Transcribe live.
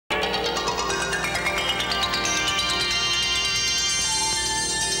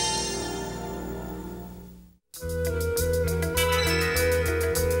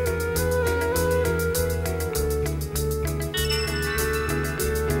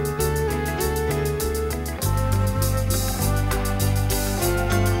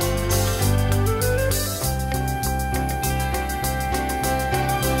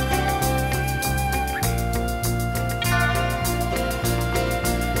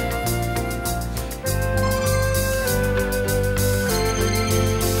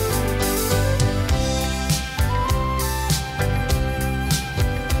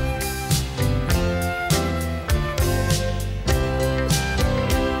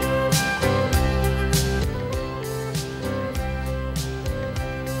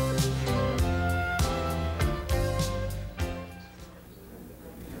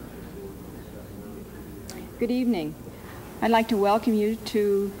Good evening. I'd like to welcome you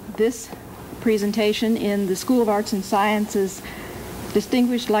to this presentation in the School of Arts and Sciences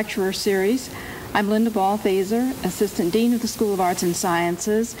Distinguished Lecturer Series. I'm Linda Balthaser, Assistant Dean of the School of Arts and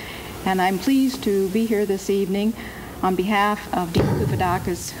Sciences, and I'm pleased to be here this evening on behalf of Dean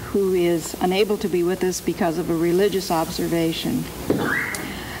Koufadakis, who is unable to be with us because of a religious observation.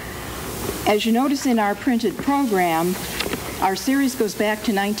 As you notice in our printed program, our series goes back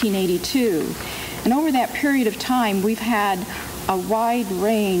to 1982, and over that period of time we've had a wide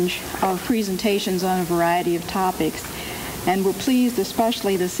range of presentations on a variety of topics, and we're pleased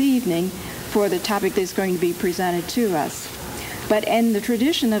especially this evening for the topic that's going to be presented to us. But in the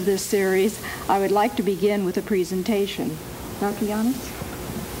tradition of this series, I would like to begin with a presentation. Dr. Janis?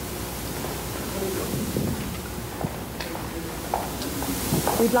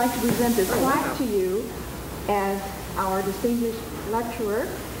 We'd like to present this plaque to you as our distinguished lecturer.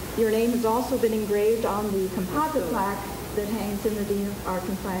 Your name has also been engraved on the composite plaque that hangs in the Dean of Arts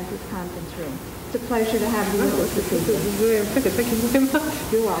and Sciences conference room. It's a pleasure to have you with us this evening. This is very impressive. Thank you very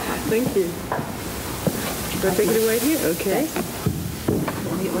much. You're welcome. Thank you. Do I take it away here? Okay.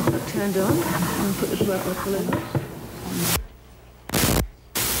 Let me get myself turned on and put this work on full image.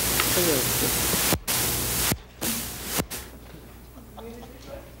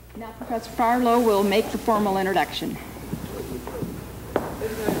 Now Professor Farlow will make the formal introduction.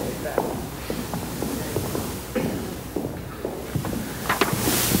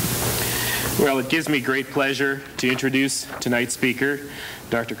 Well, it gives me great pleasure to introduce tonight's speaker,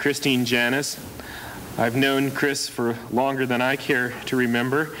 Dr. Christine Janis. I've known Chris for longer than I care to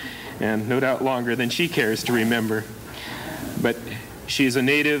remember, and no doubt longer than she cares to remember. But she's a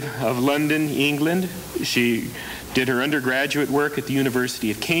native of London, England. She did her undergraduate work at the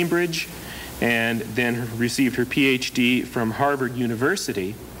University of Cambridge and then received her PhD from Harvard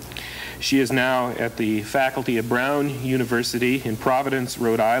University. She is now at the faculty of Brown University in Providence,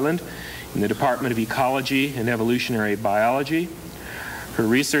 Rhode Island, in the Department of Ecology and Evolutionary Biology. Her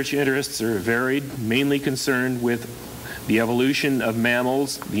research interests are varied, mainly concerned with the evolution of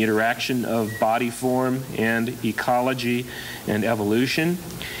mammals, the interaction of body form and ecology and evolution.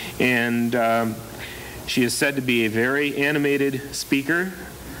 And she is said to be a very animated speaker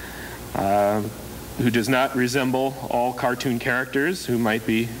who does not resemble all cartoon characters who might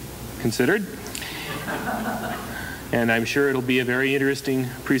be considered. And I'm sure it'll be a very interesting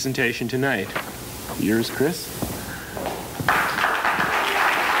presentation tonight. Yours, Chris.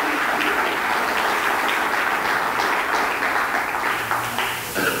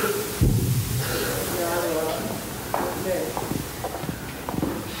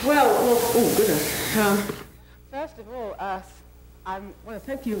 Oh goodness. First of all, I want to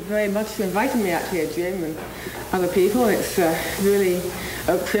thank you very much for inviting me out here, Jim, and other people. It's really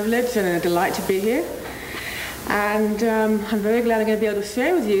a privilege and a delight to be here. And I'm very glad I'm going to be able to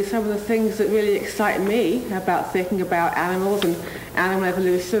share with you some of the things that really excite me about thinking about animals and animal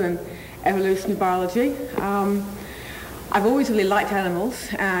evolution and evolutionary biology. I've always really liked animals,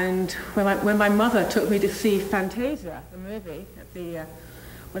 and when my mother took me to see Fantasia, the movie,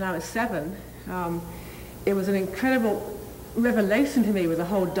 when I was 7, it was an incredible revelation to me with the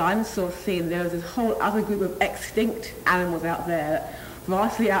whole dinosaur scene. There was this whole other group of extinct animals out there,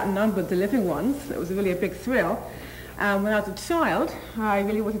 vastly outnumbered the living ones. It was really a big thrill. When I was a child, I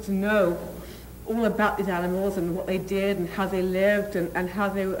really wanted to know all about these animals and what they did and how they lived and how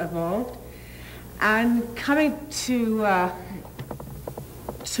they evolved. And coming to work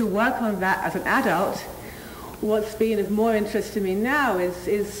on that as an adult, what's been of more interest to me now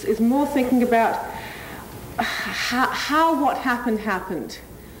is more thinking about how what happened.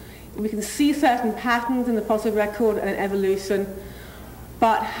 We can see certain patterns in the fossil record and in evolution,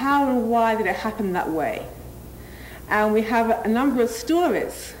 but how and why did it happen that way? And we have a number of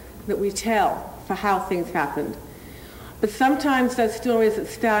stories that we tell for how things happened. But sometimes there's stories that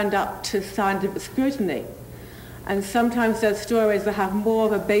stand up to scientific scrutiny. And sometimes there's stories that have more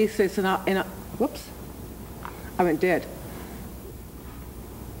of a basis in our whoops, I went dead.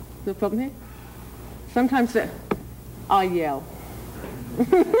 No problem here? Sometimes I'll yell.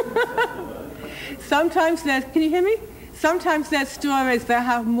 Sometimes can you hear me? Sometimes there's stories that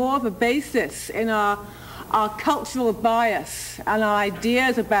have more of a basis in our cultural bias and our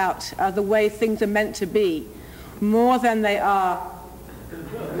ideas about the way things are meant to be, more than they are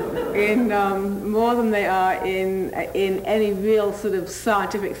in any real sort of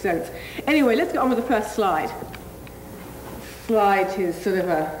scientific sense. Anyway, let's get on with the first slide. Slide is sort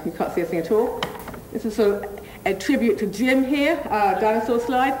of you can't see a thing at all. This is sort of a tribute to Jim here, dinosaur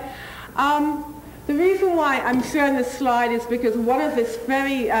slide. The The reason why I'm showing this slide is because one of this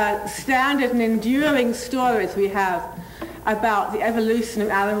very standard and enduring stories we have about the evolution of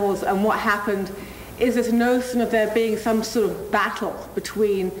animals and what happened is this notion of there being some sort of battle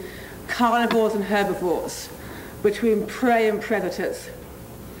between carnivores and herbivores, between prey and predators.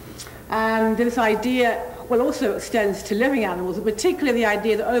 And this idea, well, also extends to living animals, and particularly the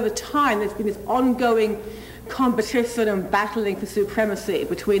idea that over time there's been this ongoing competition and battling for supremacy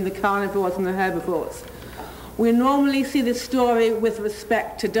between the carnivores and the herbivores. We normally see this story with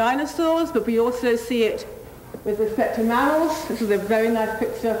respect to dinosaurs, but we also see it with respect to mammals. This is a very nice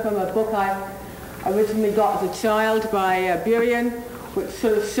picture from a book I originally got as a child by Burian, which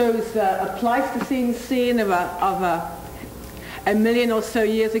sort of shows a Pleistocene scene of a million or so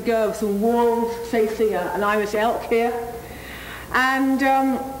years ago of some wolves chasing an Irish elk here. And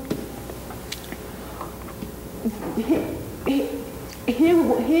here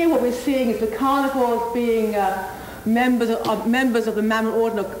what we're seeing is the carnivores being members of the mammal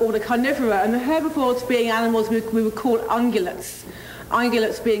order Carnivora, and the herbivores being animals we would call ungulates.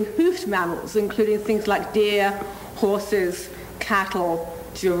 Ungulates being hoofed mammals, including things like deer, horses, cattle,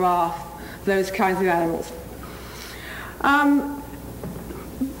 giraffe, those kinds of animals.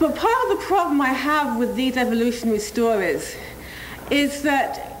 But part of the problem I have with these evolutionary stories is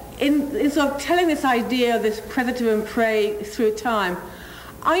that in sort of telling this idea of this predator and prey through time,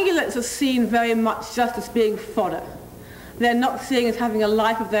 ungulates are seen very much just as being fodder. They're not seen as having a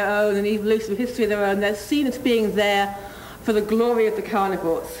life of their own, an evolutionary history of their own. They're seen as being there for the glory of the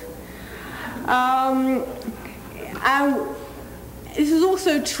carnivores. And this is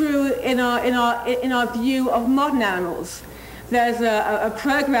also true in our view of modern animals. There's a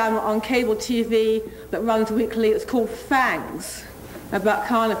program on cable TV that runs weekly. It's called Fangs, about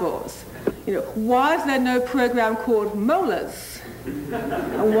carnivores. You know, why is there no program called Molars?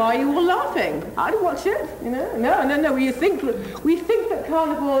 And why are you all laughing? I'd watch it. You know, no. We think that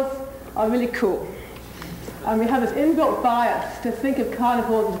carnivores are really cool, and we have this inbuilt bias to think of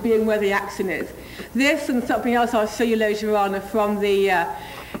carnivores as being where the action is. This and something else I'll show you later on are from the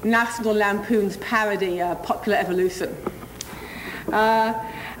National Lampoon's parody, Popular Evolution.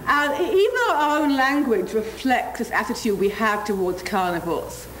 And even our own language reflects this attitude we have towards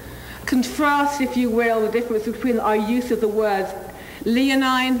carnivores. Contrast, if you will, the difference between our use of the words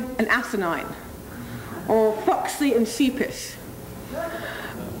leonine and asinine, or foxy and sheepish.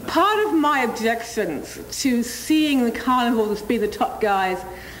 Part of my objections to seeing the carnivores as being the top guys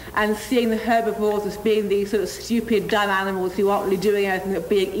and seeing the herbivores as being these sort of stupid, dumb animals who aren't really doing anything but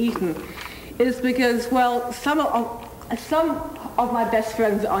being eaten is because, well, some of my best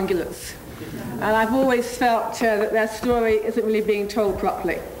friends are ungulates. And I've always felt that their story isn't really being told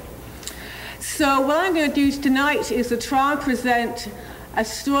properly. So what I'm going to do tonight is to try and present a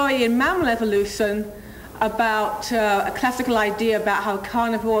story in mammal evolution about a classical idea about how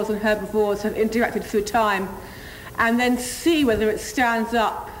carnivores and herbivores have interacted through time, and then see whether it stands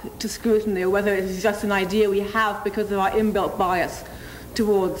up to scrutiny or whether it's just an idea we have because of our inbuilt bias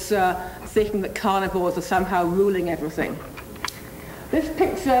towards thinking that carnivores are somehow ruling everything. This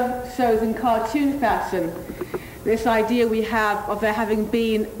picture shows in cartoon fashion this idea we have of there having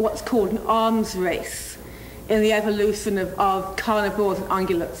been what's called an arms race in the evolution of carnivores and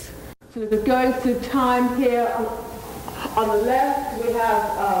ungulates. So we're going through time here. On the left we have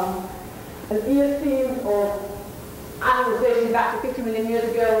an Eocene, or animals dating back to 50 million years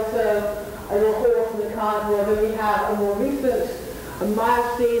ago or so, a little horse and a carnivore. Then we have a more recent, a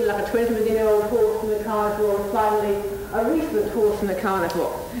Miocene, like a 20-million-year-old horse and a carnivore, and finally a recent horse and a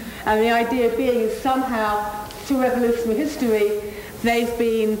carnivore. And the idea being is somehow, through evolutionary history, they've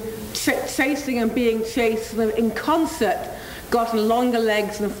been chasing and being chased in concert, gotten longer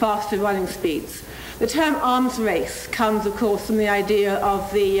legs and faster running speeds. The term arms race comes, of course, from the idea of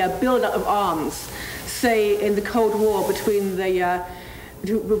the build-up of arms, say in the Cold War between the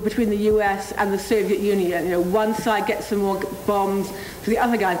US and the Soviet Union. You know, one side gets some more bombs, so the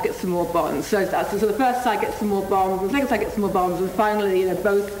other guy gets some more bombs. So the first side gets some more bombs, the second side gets some more bombs, and finally, you know,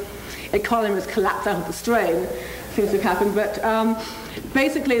 both economies collapse out of the strain. Seems to have happened, but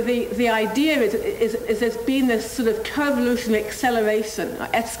basically the idea is there's been this sort of coevolutionary acceleration, or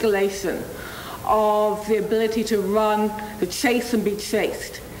escalation of the ability to run, to chase and be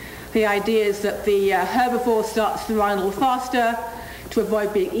chased. The idea is that the herbivore starts to run a little faster to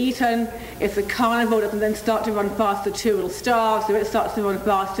avoid being eaten. If the carnivore doesn't then start to run faster too, it'll starve, so it starts to run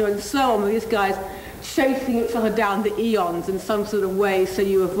faster, and so on, with these guys chasing each other down the eons in some sort of way, so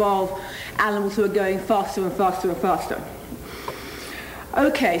you evolve animals who are going faster and faster and faster.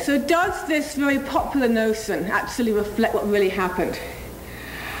 Okay, so does this very popular notion actually reflect what really happened?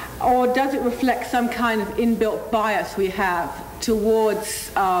 Or does it reflect some kind of inbuilt bias we have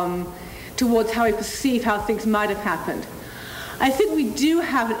towards how we perceive how things might have happened? I think we do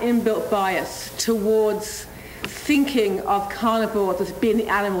have an inbuilt bias towards thinking of carnivores as being the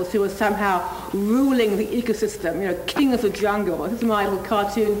animals who are somehow ruling the ecosystem, king of the jungle. This is my little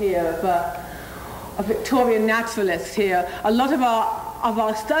cartoon here of a Victorian naturalist here. A lot of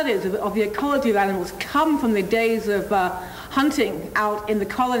our studies of the ecology of animals come from the days of hunting out in the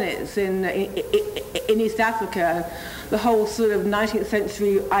colonies in East Africa. The whole sort of 19th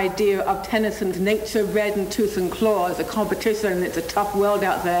century idea of Tennyson's nature bred in tooth and claw as a competition, and it's a tough world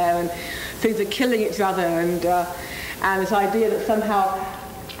out there, and things are killing each other, and this idea that somehow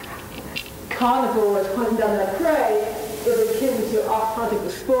carnivores hunting down their prey is akin to us hunting for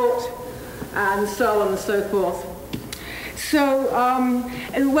sport, and so on and so forth. So,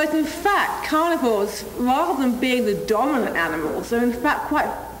 whereas in fact, carnivores, rather than being the dominant animals, are in fact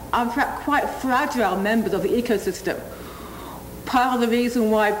quite fragile members of the ecosystem. Part of the reason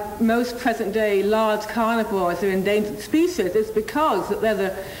why most present-day large carnivores are endangered species is because they're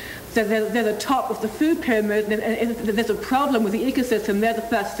the top of the food pyramid, and if there's a problem with the ecosystem, they're the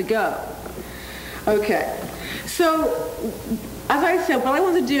first to go. Okay, so as I said, what I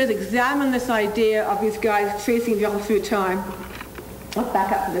want to do is examine this idea of these guys tracing each other through time. I'll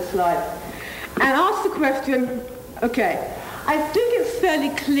back up to this slide. And ask the question, okay, I think it's fairly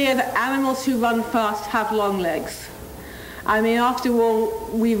clear that animals who run fast have long legs. I mean, after all,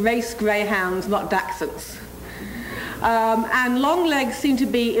 we race greyhounds, not dachshunds. And long legs seem to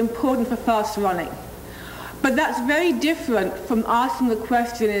be important for fast running. But that's very different from asking the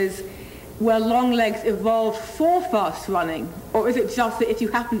question is, were long legs evolved for fast running? Or is it just that if you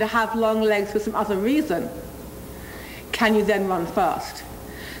happen to have long legs for some other reason, can you then run fast?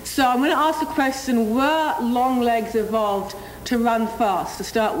 So I'm going to ask the question, were long legs evolved to run fast to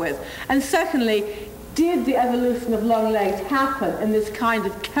start with? And secondly, did the evolution of long legs happen in this kind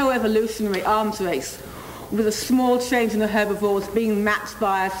of coevolutionary arms race, with a small change in the herbivores being matched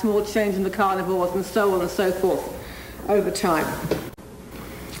by a small change in the carnivores, and so on and so forth over time?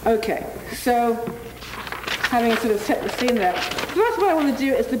 Okay, so having sort of set the scene there, first what I want to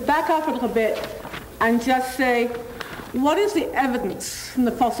do is to back up a little bit and just say, what is the evidence from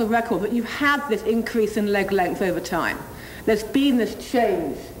the fossil record that you've had this increase in leg length over time? There's been this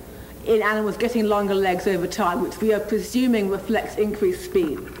change in animals getting longer legs over time, which we are presuming reflects increased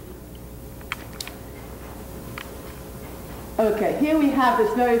speed. Okay, here we have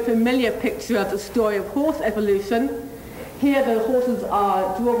this very familiar picture of the story of horse evolution. Here the horses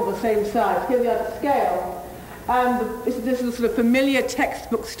are drawn of the same size. Here they are to scale. And this is a sort of familiar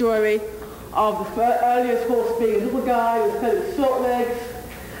textbook story of the earliest horse being a little guy with fairly short legs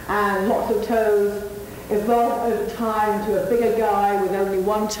and lots of toes, evolved over time to a bigger guy with only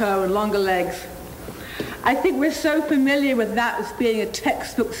one toe and longer legs. I think we're so familiar with that as being a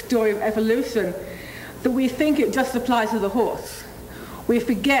textbook story of evolution that we think it just applies to the horse. We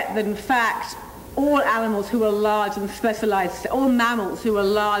forget that in fact all animals who are large and specialized, all mammals who are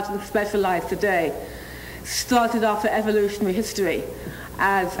large and specialized today started after evolutionary history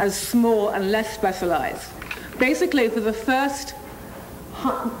as small and less specialized. Basically for over the first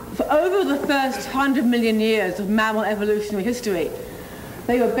 100 million years of mammal evolutionary history,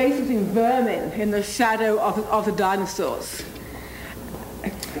 they were basically vermin in the shadow of the dinosaurs.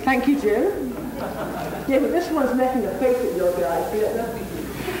 Thank you, Jim. Yeah, but this one's making a face at your guys.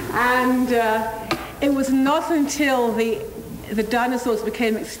 And it was not until the dinosaurs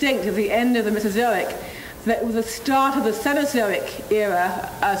became extinct at the end of the Mesozoic that with the start of the Cenozoic era,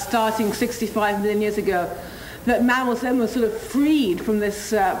 starting 65 million years ago, that mammals then were sort of freed from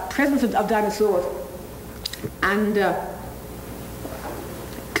this presence of dinosaurs and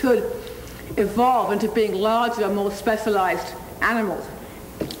could evolve into being larger, more specialized animals,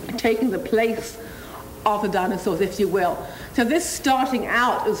 taking the place of the dinosaurs, if you will. So this starting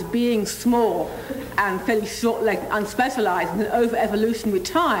out as being small and fairly short-legged, unspecialized, and then over evolutionary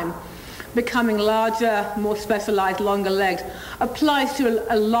time, becoming larger, more specialized, longer legs, applies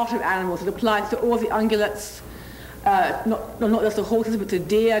to a lot of animals. It applies to all the ungulates, not just to horses, but to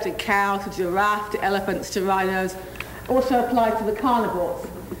deer, to cows, to giraffe, to elephants, to rhinos. Also applies to the carnivores.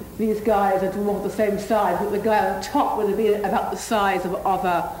 These guys are dwarfed the same size, but the guy on top would have been about the size of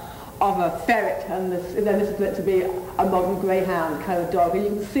a ferret, and this is meant to be a modern greyhound kind of dog. And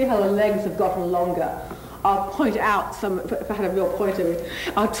you can see how the legs have gotten longer. I'll point out some, if I had a real pointer,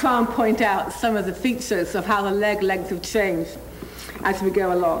 I'll try and point out some of the features of how the leg lengths have changed as we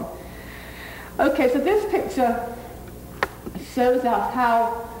go along. Okay, so this picture shows us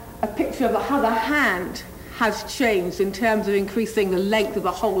how a picture of how the hand has changed in terms of increasing the length of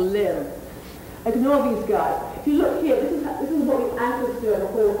the whole limb. Ignore these guys. If you look here, this is what the ancestor of a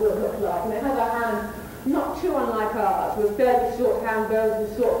horse will look like. And it has a hand not too unlike ours, with fairly short hand bones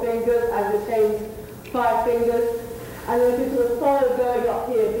and short fingers and retained 5 fingers. And then if you sort of follow going up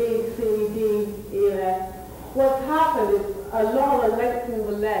here, B, C, D, E, and F, what's happened is a lot of the lengthening of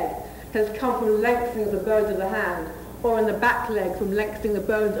the leg has come from lengthening of the bones of the hand, or in the back leg from lengthening the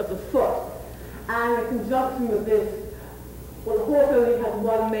bones of the foot. And in conjunction with this, well, the horse only has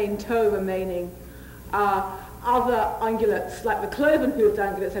one main toe remaining. Other ungulates, like the cloven-hoofed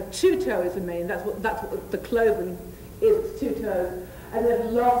ungulates, have 2 toes remaining. That's what the cloven is, it's 2 toes. And they've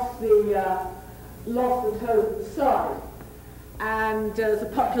lost the toes at the side. And there's a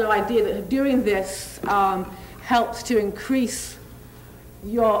popular idea that doing this helps to increase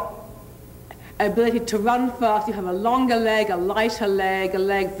your ability to run fast. You have a longer leg, a lighter leg, a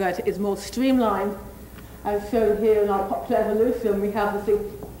leg that is more streamlined. As shown here in our popular evolution, we have the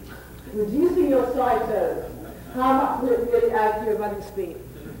thing, reducing your side toes. How much will it really add to your running speed?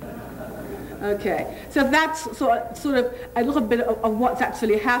 Okay, so that's sort of a little bit of what's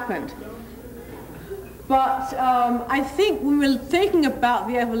actually happened. But I think when we're thinking about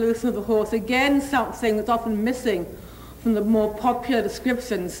the evolution of the horse, again, something that's often missing from the more popular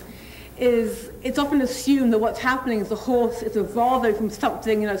descriptions is it's often assumed that what's happening is the horse is evolving from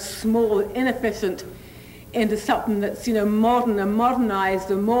something, small, inefficient, into something that's, modern and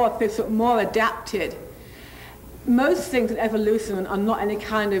modernized and more efficient, more adapted. Most things in evolution are not any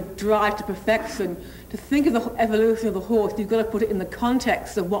kind of drive to perfection. To think of the evolution of the horse, you've got to put it in the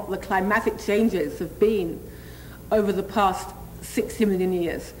context of what the climatic changes have been over the past 60 million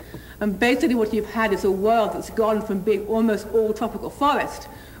years. And basically what you've had is a world that's gone from being almost all tropical forest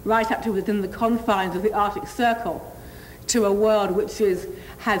right up to within the confines of the Arctic Circle to a world which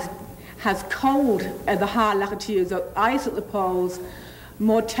has cold at the higher latitudes, ice at the poles,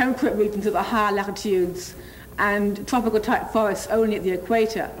 more temperate regions at the higher latitudes, and tropical type forests only at the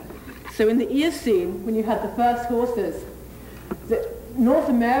equator. So in the Eocene, when you had the first horses, North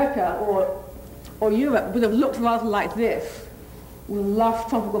America or Europe would have looked rather like this, with lush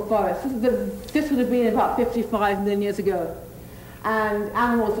tropical forests. This would have been about 55 million years ago. And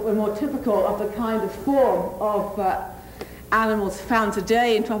animals that were more typical of the kind of form of animals found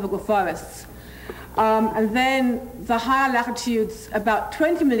today in tropical forests. And then the higher latitudes about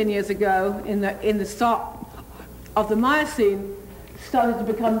 20 million years ago in the start of the Miocene started to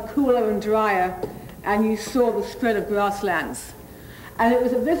become cooler and drier, and you saw the spread of grasslands. And it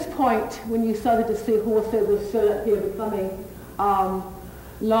was at this point when you started to see horses, as shown up here, becoming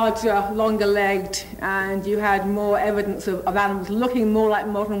larger, longer-legged, and you had more evidence of animals looking more like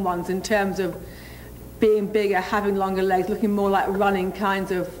modern ones in terms of being bigger, having longer legs, looking more like running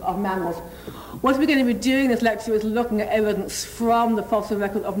kinds of mammals. What we're going to be doing in this lecture is looking at evidence from the fossil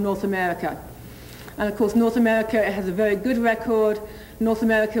record of North America. And of course, North America has a very good record. North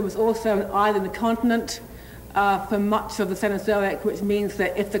America was also an island continent for much of the Cenozoic, which means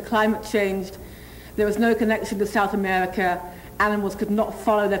that if the climate changed, there was no connection to South America. Animals could not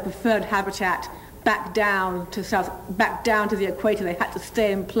follow their preferred habitat back down to the equator. They had to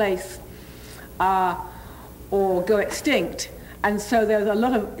stay in place or go extinct. And so there's a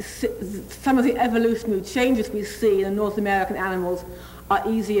lot of, some of the evolutionary changes we see in North American animals are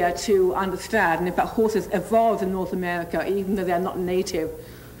easier to understand. And in fact, horses evolved in North America, even though they're not native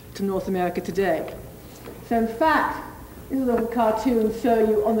to North America today. So in fact, this is a little cartoon showing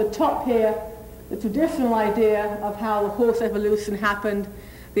you on the top here the traditional idea of how the horse evolution happened,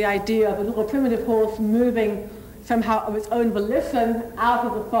 the idea of a little primitive horse moving somehow of its own volition out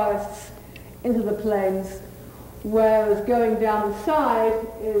of the forests into the plains, whereas going down the side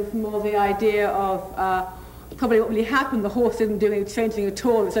is more the idea of probably what really happened. The horse didn't do any changing at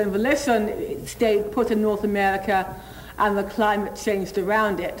all of its own volition. It stayed put in North America, and the climate changed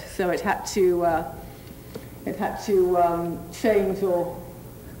around it, so it had to change or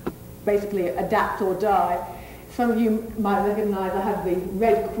basically adapt or die. Some of you might recognize I have the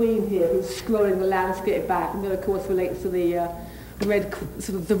red queen here who's scrolling the landscape back, and that of course relates to the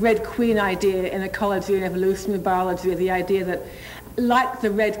red queen idea in ecology and evolutionary biology, the idea that, like the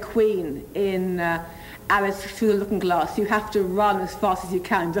red queen in Alice Through the Looking Glass, you have to run as fast as you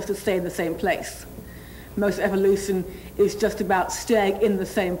can just to stay in the same place. Most evolution is just about staying in the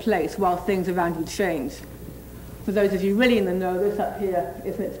same place while things around you change. For those of you really in the know, this up here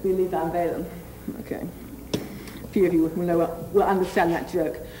is meant to be Lee Van Valen. Okay. A few of you will understand that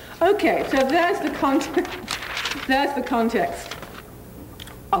joke. Okay, so there's the context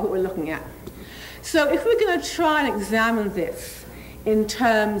of what we're looking at. So if we're going to try and examine this in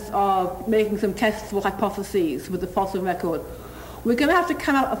terms of making some testable hypotheses with the fossil record. We're going to have to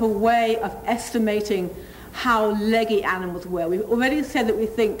come up with a way of estimating how leggy animals were. We've already said that we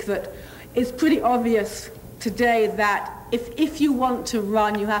think that it's pretty obvious today that if you want to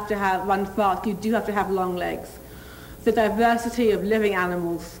run, you have to run fast, you do have to have long legs. The diversity of living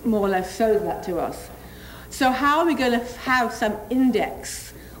animals more or less shows that to us. So how are we going to have some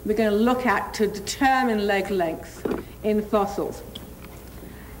index we're going to look at to determine leg length in fossils?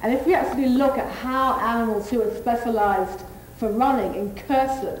 And if we actually look at how animals who are specialized for running in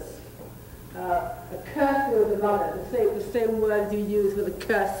cursors, a cursor is a runner, the same word you use with a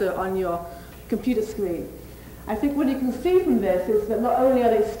cursor on your computer screen. I think what you can see from this is that not only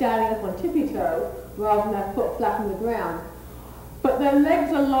are they standing up on tippy toe rather than their foot flat on the ground, but their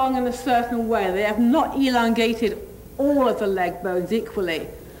legs are long in a certain way. They have not elongated all of the leg bones equally.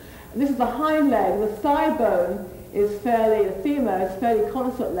 And this is the hind leg. The thigh bone is the femur is fairly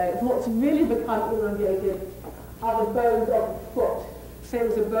constant leg. And what's really become elongated are the bones of the foot, same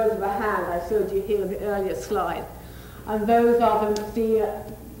as the bones of the hand I showed you here in the earlier slide. And those are the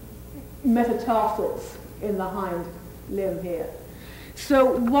metatarsals in the hind limb here. So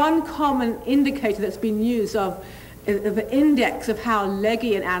one common indicator that's been used of the index of how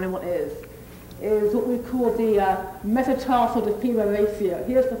leggy an animal is what we call the metatarsal to femur ratio.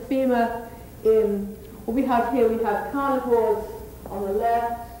 Here's the femur in what we have here. We have carnivores on the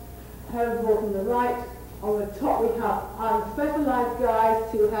left, herbivores on the right. On the top we have unspecialized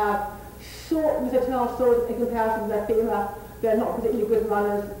guys who have short metatarsals in comparison to their femur. They're not particularly good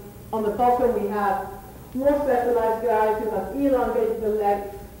runners. On the bottom we have more specialized guys who have elongated the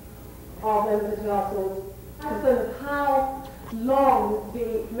length of their metatarsals. So how long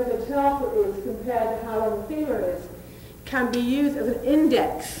the metatarsal is compared to how long the femur is can be used as an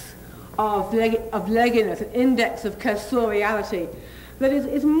index of legginess, an index of cursoriality that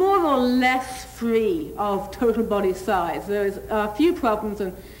is more or less free of total body size. There is a few problems,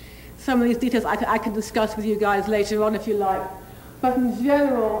 and some of these details I can discuss with you guys later on if you like. But in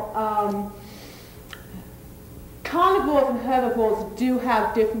general, carnivores and herbivores do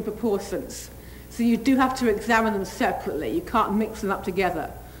have different proportions. So you do have to examine them separately. You can't mix them up together.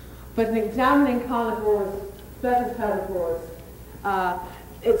 But in examining carnivores versus herbivores,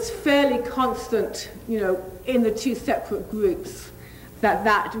 it's fairly constant, in the two separate groups,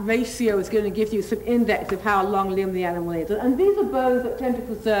 that ratio is going to give you some index of how long-limbed the animal is. And these are bones that tend to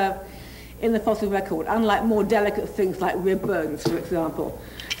preserve in the fossil record, unlike more delicate things like rib bones, for example.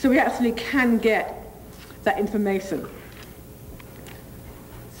 So we actually can get that information.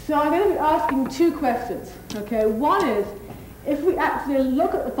 So I'm going to be asking two questions. Okay, one is, if we actually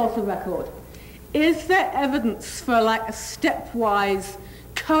look at the fossil record, is there evidence for like a stepwise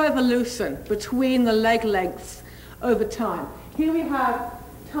coevolution between the leg lengths over time? Here we have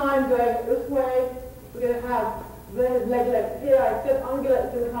time going this way. We're going to have leg length here. I said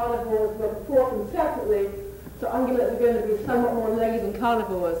ungulates and carnivores were proportioned separately, so ungulates are going to be somewhat more leggy than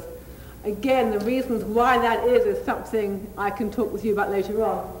carnivores. Again, the reasons why that is something I can talk with you about later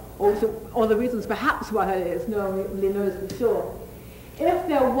on, or the reasons perhaps why that is, no one really knows for sure. If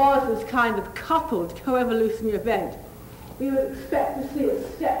there was this kind of coupled coevolutionary event, we would expect to see a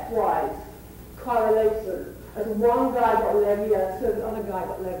stepwise correlation, as one guy got leggier, so the other guy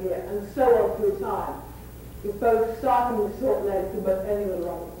got leggier, and so on through time. With both starting with short legs and both ending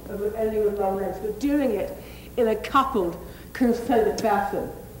with long legs, but doing it in a coupled, concerted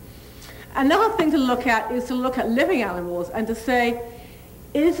fashion. Another thing to look at is to look at living animals and to say,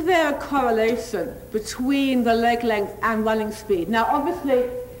 is there a correlation between the leg length and running speed? Now,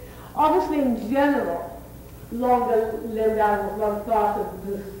 obviously in general, longer-limbed animals run faster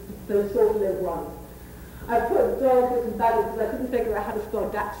than short-lived ones. I put dogs and badgers because I couldn't figure out how to spell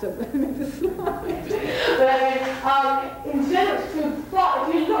Dachshund in the slide. But in general, it's true. But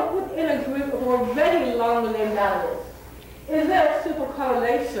if you look within a group of already long-limbed animals, is there a simple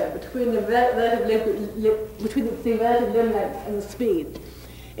correlation between the relative limb length and the speed?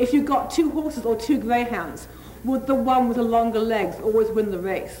 If you've got two horses or two greyhounds, would the one with the longer legs always win the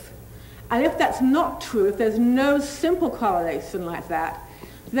race? And if that's not true, if there's no simple correlation like that,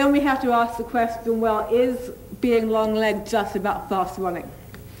 then we have to ask the question, well, is being long-legged just about fast running?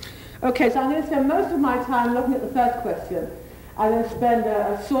 Okay, so I'm going to spend most of my time looking at the first question, and then spend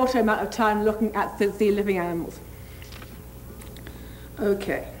a shorter amount of time looking at the living animals.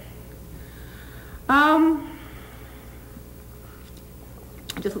 Okay.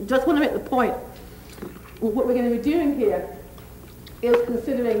 Just want to make the point. What we're going to be doing here is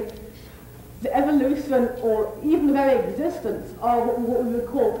considering the evolution or even the very existence of what we would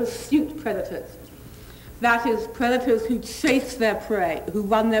call pursuit predators. That is, predators who chase their prey, who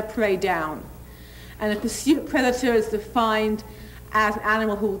run their prey down. And a pursuit predator is defined as an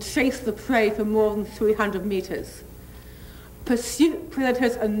animal who will chase the prey for more than 300 meters. Pursuit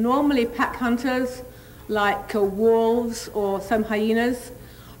predators are normally pack hunters, like wolves or some hyenas,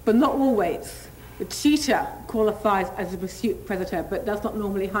 but not always. The cheetah qualifies as a pursuit predator, but does not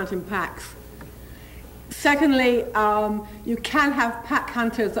normally hunt in packs. Secondly, you can have pack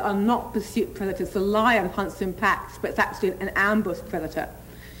hunters that are not pursuit predators. The lion hunts in packs, but it's actually an ambush predator.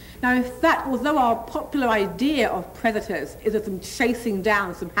 Now, in fact, although our popular idea of predators is of them chasing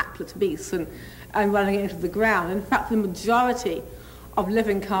down some hapless beasts and running it into the ground, in fact, the majority of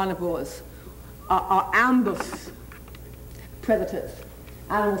living carnivores are ambush predators,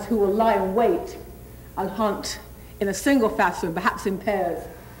 animals who will lie in wait and hunt in a single fashion, perhaps in pairs,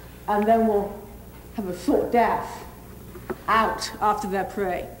 and then will have a short dash out after their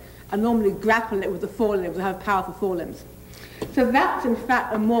prey, and normally grapple it with the forelimbs and have powerful forelimbs. So that's, in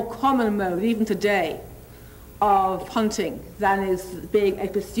fact, a more common mode, even today, of hunting than is being a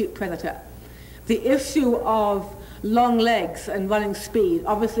pursuit predator. The issue of long legs and running speed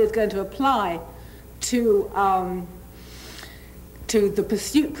obviously is going to apply to the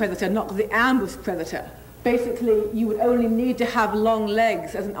pursuit predator, not to the ambush predator. Basically, you would only need to have long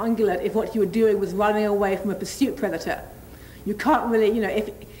legs as an ungulate if what you were doing was running away from a pursuit predator. You can't really,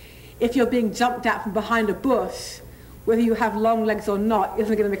 if you're being jumped at from behind a bush, whether you have long legs or not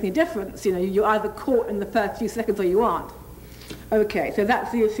isn't going to make any difference. You're either caught in the first few seconds or you aren't. Okay, so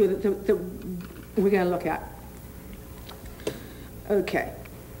that's the issue that we're going to look at. Okay.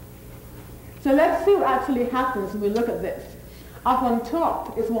 So let's see what actually happens when we look at this. Up on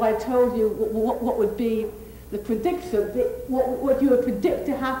top is what I told you what would be the prediction, what you would predict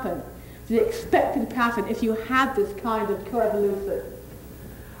to happen, the expected pattern if you had this kind of coevolution.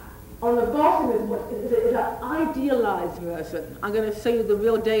 On the bottom is an idealized version. I'm going to show you the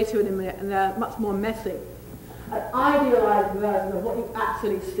real data in a minute, and they're much more messy. An idealized version of what you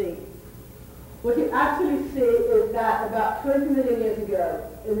actually see. What you actually see is that about 20 million years ago,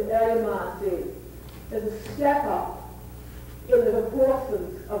 in the early Miocene, there's a step up in the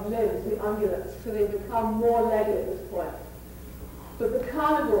proportions of limbs, the ungulates, so they become more leggy at this point. But the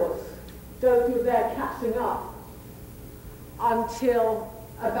carnivores don't do their catching up until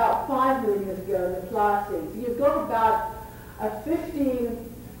about 5 million years ago in the Pliocene. So you've got about a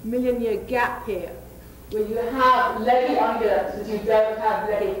 15 million year gap here where you have leggy ungulates and you don't have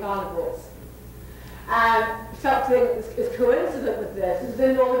leggy carnivores. And something is coincident with this is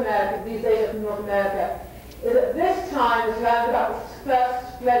in North America, these data from North America, is at this time is around about the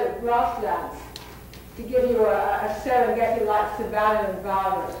first spread of grasslands to give you a Serengeti-like savanna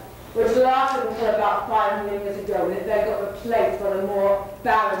environment, which lasted until about 5 million years ago, when it then got replaced on a more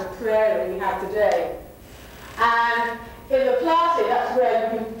barren prairie we have today. And in the Pliocene, that's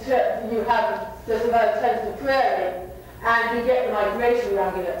where you have the savanna turns to prairie, and you get the migratory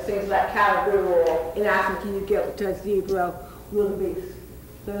ungulates, things like caribou, or in Africa you get the zebra, wildebeest,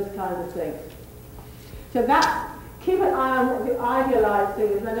 those kinds of things. So keep an eye on what the idealized thing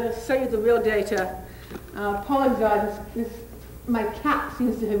is, and I'm going to show you the real data. I apologize, my cat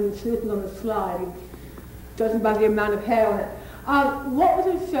seems to have been sleeping on the slide, judging by the amount of hair on it. What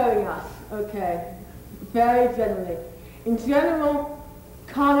was it showing us? Okay, very generally. In general,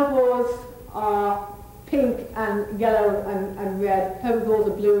 carnivores are pink and yellow and red, herbivores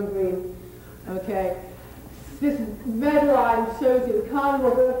are blue and green. Okay, this red line shows you the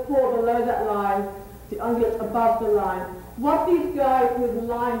carnivores all four below that line, the ungulates above the line. What these guys with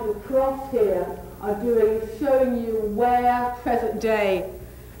lines across here are doing is showing you where present-day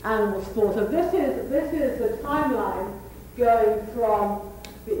animals fall. So this is the timeline going from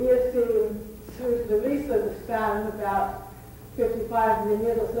the Eocene through to the recent span of about 55 million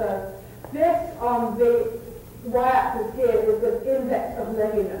years or so. This on the y-axis here is the index of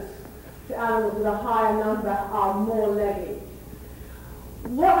legginess. The animals with a higher number are more leggy.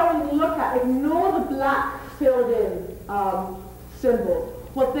 What I want to look at, ignore the black filled-in symbols.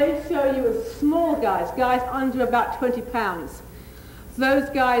 What they show you is small guys under about 20 pounds. Those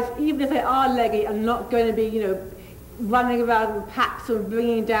guys, even if they are leggy, are not going to be, running around in packs and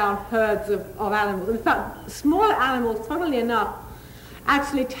bringing down herds of animals. In fact, smaller animals, funnily enough,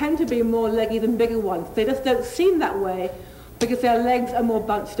 actually tend to be more leggy than bigger ones. They just don't seem that way because their legs are more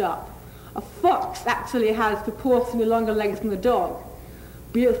bunched up. A fox actually has proportionally longer legs than a dog.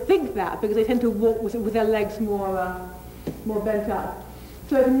 But you don't think that because they tend to walk with their legs more bent up.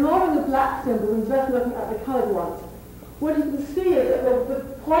 So ignoring the black symbols and just looking at the coloured ones, what you can see is that the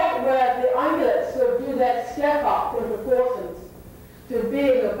point where the ungulates sort of do their step up in proportions to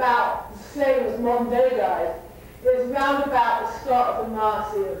being about same as modern day guys, is round about the start of the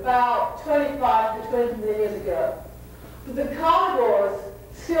Miocene, about 25 to 20 million years ago. But the carnivores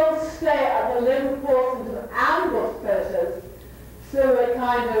still stay at the limb portions of ambush predators, similar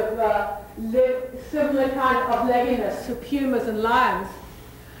kind of legginess to pumas and lions.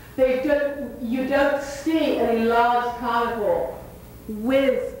 You don't see any large carnivore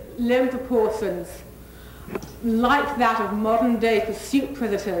with limb proportions like that of modern-day pursuit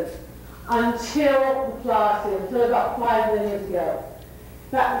predators until the Pliocene, until about 5 million years ago.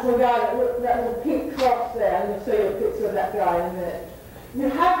 That little guy, that little pink cross there, and I'll show you a picture of that guy in a minute. You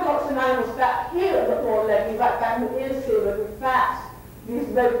have got some animals back here that look more leggy, right back in the Eocene, but in fact, these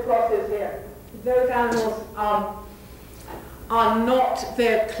red crosses here, those animals are not,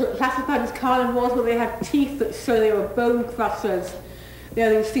 they're classified as carnivores, but they have teeth that show they were bone crushers.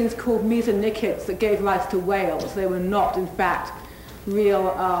 There are these things called mesonychids that gave rise to whales. They were not, in fact,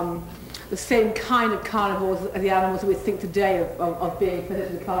 real, the same kind of carnivores as the animals that we think today of being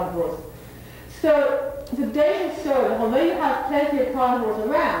considered carnivores. So the data show that although you have plenty of carnivores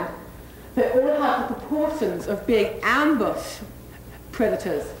around, they all have the proportions of being ambush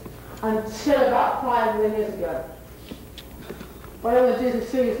predators until about 5 million years ago. What I'm going to do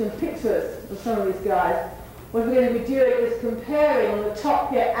is show you some pictures of some of these guys. What we're going to be doing is comparing on the top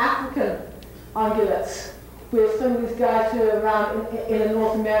here African ungulates with some of these guys who are around in the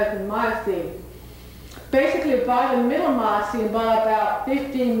North American Miocene. Basically, by the middle Miocene, by about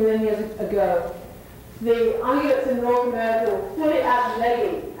 15 million years ago, the ungulates in North America were fully as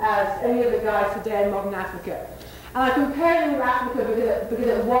leggy as any of the guys today in modern Africa. And I compare them with Africa because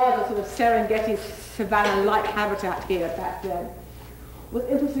it was a sort of Serengeti savanna-like habitat here back then. What's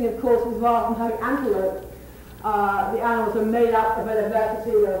interesting, of course, is rather than having antelope, the animals are made up of a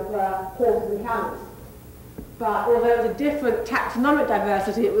diversity of horses and camels. But although it was a different taxonomic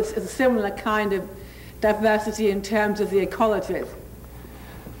diversity, it was a similar kind of diversity in terms of the ecologies.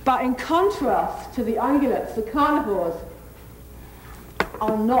 But in contrast to the ungulates, the carnivores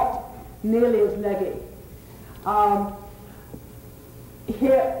are not nearly as leggy.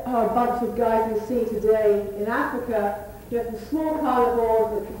 Here are a bunch of guys you see today in Africa. You have the small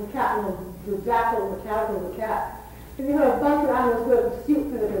carnivores, the cattle, the jackal, the calico, the cat. Then you have a bunch of animals who are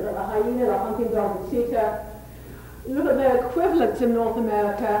pursuit predators, like the hyena, the hunting dog, the cheetah. You look at their equivalents in North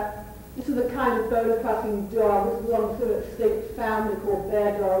America. This is a kind of bone-cutting dog. This is one sort of extinct family called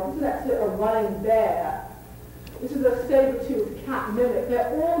bear dog. This is actually a running bear. This is a saber-toothed cat mimic.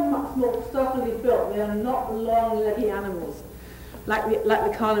 They're all much more stockily built. They are not long, leggy animals like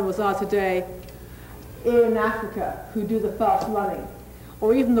the carnivores are today in Africa, who do the fast running,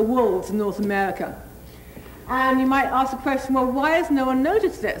 or even the wolves in North America. And you might ask the question, well, why has no one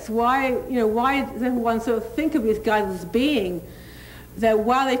noticed this? Why does everyone sort of think of these guys as being,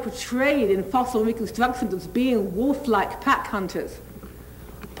 while they portrayed in fossil reconstructions as being wolf-like pack hunters?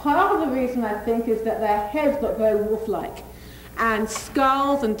 Part of the reason, I think, is that their heads look very wolf-like, and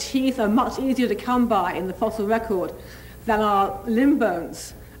skulls and teeth are much easier to come by in the fossil record than are limb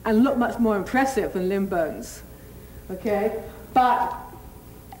bones, and look much more impressive than limb bones. Okay? But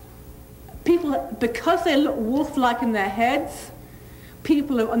people, because they look wolf-like in their heads,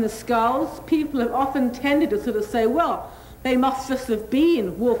 on the skulls, people have often tended to sort of say, well, they must just have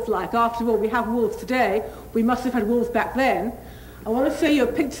been wolf-like. After all, we have wolves today. We must have had wolves back then. I want to show you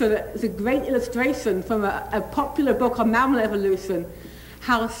a picture that is a great illustration from a popular book on mammal evolution,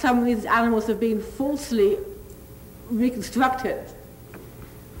 how some of these animals have been falsely reconstructed.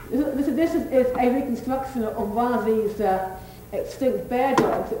 This is a reconstruction of one of these extinct bear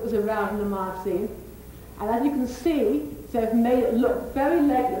dogs that was around in the Miocene. And as you can see, they've made it look very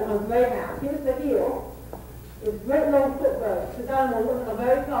leggy on a greyhound. Here's the heel. It's great long foot bones. This animal looks like a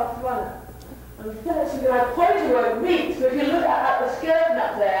very fast runner. Unfortunately, I pointed where it reached, so if you look at the skeleton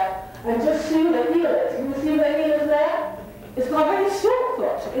up there and just see where the heel is, you can see where the heel is there? It's got a very short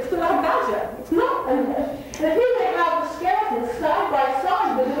foot. It's like a badger. It's not. And here they have the skeletons side by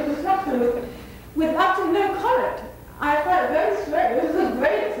side with the reconstruction with absolutely no comment. I find it very strange. This is a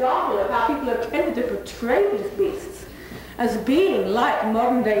great example of how people have tended to portray these beasts as being like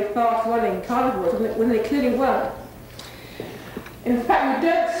modern-day fast-running carnivores when they clearly weren't. In fact, you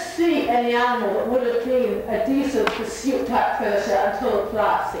don't see any animal that would have been a decent pursuit-type predator until the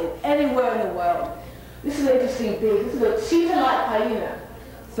Pliocene, anywhere in the world. This is an interesting beast. This is a cheetah-like hyena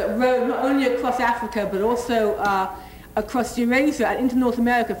that roamed not only across Africa, but also across Eurasia and into North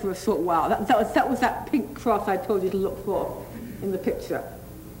America for a short while. That was that pink cross I told you to look for in the picture.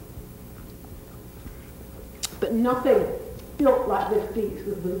 But nothing built like this beast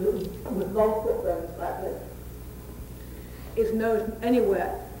with long foot bones like this is known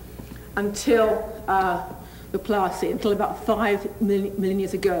anywhere. until the Pliocene, until about 5 million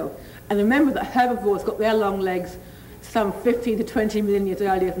years ago. And remember that herbivores got their long legs some 15 to 20 million years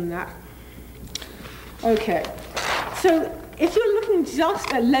earlier than that. Okay, so if you're looking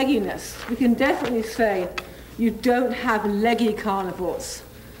just at legginess, we can definitely say you don't have leggy carnivores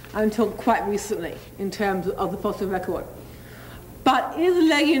until quite recently in terms of the fossil record. But is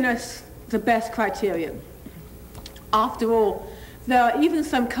legginess the best criterion? After all, there are even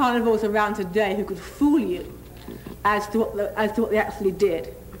some carnivores around today who could fool you as to what they actually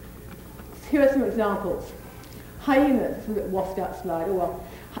did. Here are some examples. Hyenas, this is a bit washed out slide. Oh well.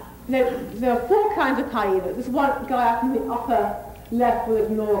 There are 4 kinds of hyenas. There's one guy up in the upper left will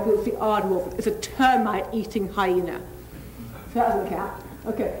ignore because it's the aardwolf. It's a termite-eating hyena. So that doesn't count.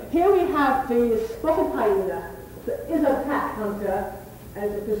 Okay, here we have the spotted hyena that is a pack hunter and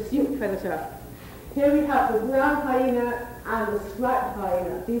is a pursuit predator. Here we have the brown hyena and the striped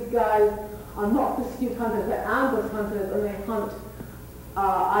hyena. These guys are not pursuit hunters, they're ambush hunters, and they hunt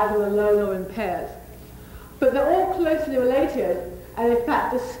either alone or in pairs. But they're all closely related, and in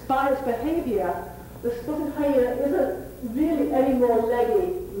fact, despite its behavior, the spotted hyena isn't really any more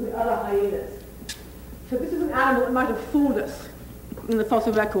leggy than the other hyenas. So this is an animal that might have fooled us in the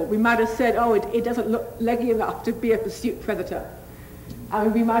fossil record. We might have said, oh, it doesn't look leggy enough to be a pursuit predator.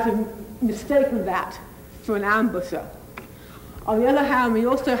 And we might have mistaken that for an ambusher. On the other hand, we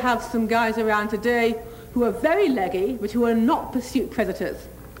also have some guys around today who are very leggy, but who are not pursuit predators.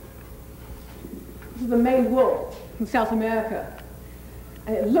 This is the maned wolf from South America.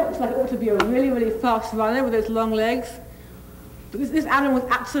 And it looks like it ought to be a really, really fast runner with those long legs. But this animal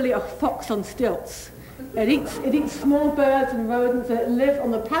is actually a fox on stilts. It eats small birds and rodents, and it lives on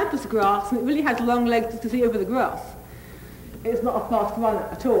the pampas grass, and it really has long legs to see over the grass. It's not a fast runner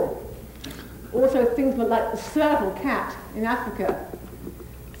at all. Also things like the serval cat in Africa.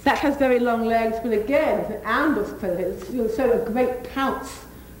 That has very long legs, but again, it's an ambush predator. It's sort of a great pounce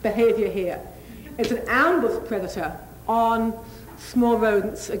behavior here. It's an ambush predator on small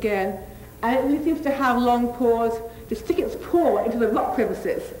rodents again, and it really seems to have long paws to stick its paw into the rock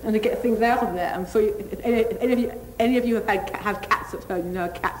crevices and to get things out of there. And so if any of you have cats at home, you know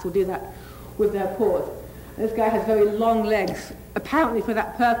cats will do that with their paws. And this guy has very long legs, apparently for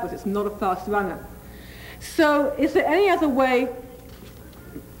that purpose. It's not a fast runner. So is there any other way,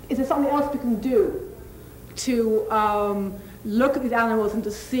 is there something else we can do to look at these animals and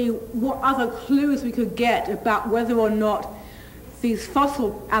to see what other clues we could get about whether or not these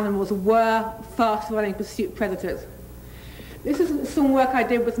fossil animals were fast-running pursuit predators? This is some work I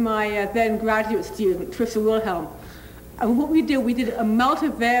did with my then graduate student, Trisha Wilhelm. And what we did a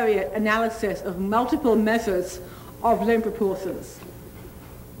multivariate analysis of multiple measures of limb proportions.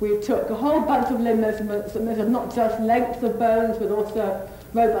 We took a whole bunch of limb measurements that measured not just length of bones, but also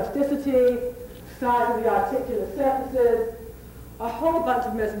robusticity, size of the articular surfaces, a whole bunch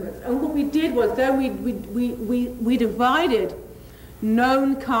of measurements. And what we did was then we divided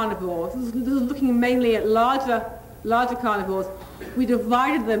known carnivores. This is looking mainly at larger carnivores. We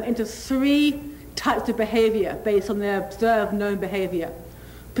divided them into 3 types of behavior based on their observed known behavior.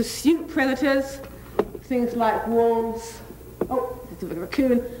 Pursuit predators, things like wolves. Oh, it's a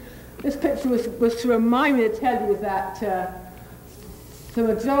raccoon. This picture was to remind me to tell you that the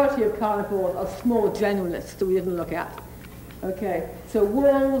majority of carnivores are small generalists that we didn't look at. Okay, so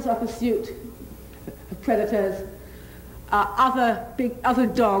wolves are pursuit predators. Other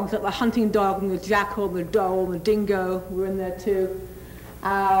dogs, like the hunting dog and the jackal, the dhole, the dingo, were in there too.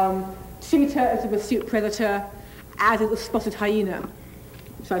 Cheetah is a pursuit predator, as is the spotted hyena,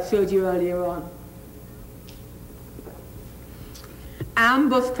 which I showed you earlier on.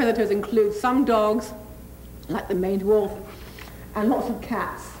 Ambush predators include some dogs, like the maned wolf, and lots of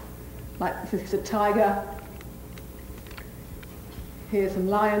cats, like this is a tiger. Here's some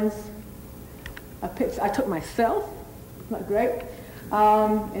lions. A picture I took myself. Isn't that great?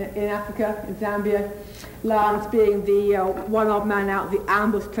 In Africa, in Zambia. Lions being the one odd man out, the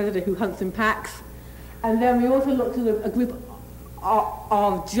ambush predator who hunts in packs. And then we also looked at a group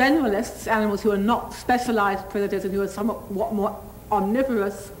of generalists, animals who are not specialized predators and who are somewhat more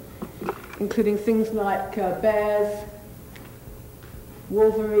omnivorous, including things like bears,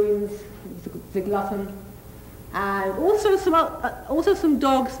 wolverines, the glutton, and also some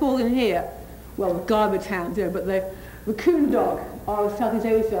dogs fall in here. Well, garbage hounds, yeah, but the raccoon dog of Southeast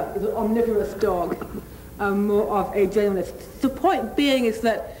Asia is an omnivorous dog, more of a generalist. The point being is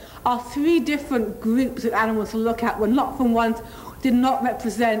that our 3 different groups of animals to look at were not from ones, did not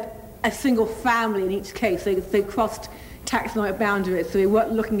represent a single family in each case. They crossed taxonomic boundaries, so they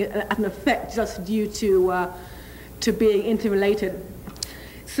weren't looking at an effect just due to being interrelated.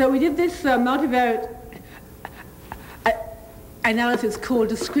 So we did this multivariate analysis called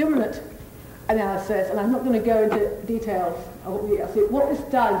discriminant analysis, and I'm not going to go into details of what we do. So what this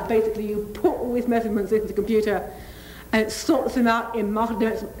does is basically you put all these measurements into the computer and it sorts them out in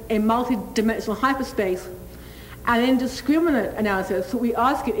multi-dimensional hyperspace. And in discriminant analysis, what we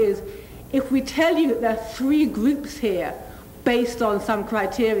ask it is, if we tell you that there are 3 groups here based on some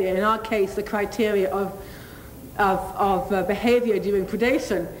criteria, in our case the criteria of behavior during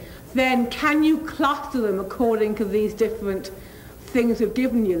predation, then can you cluster them according to these different things we've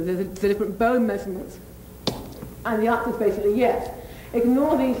given you, the different bone measurements? And the answer is basically yes.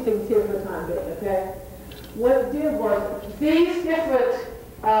 Ignore these things here for the time being, okay? What it did was, these different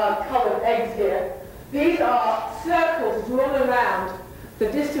colored eggs here, these are circles drawn around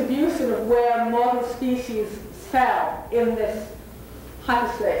the distribution of where modern species fell in this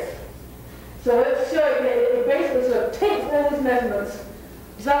hyperspace. So what it's showing, it basically sort of takes all these measurements,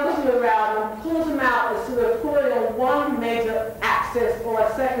 jumbles them around, and pulls them out as sort of pulling on one major axis or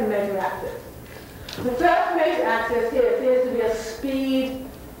a second major axis. The first major axis here appears to be a speed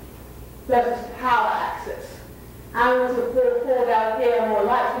versus power axis. Animals that fall down here are more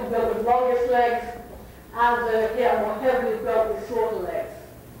likely to build with longest legs, animals that here are more heavily built with shorter legs.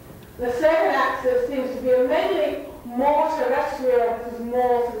 The second axis seems to be a mainly more terrestrial, this is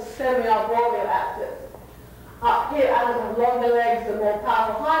more sort of semi-arboreal axis. Up here, animals have longer legs and more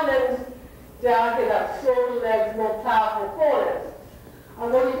powerful hind limbs. Down here, that's shorter legs, more powerful forelimbs.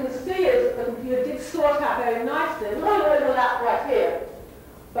 And what you can see is that the computer did sort out very nicely. There's a little overlap right here,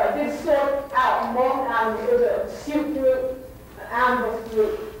 but it did sort out modern animals into a pursuit group, an ambush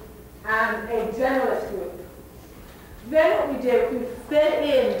group, and a generalist group. Then what we did, we fed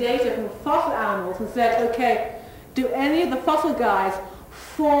in data from fossil animals and said, okay, do any of the fossil guys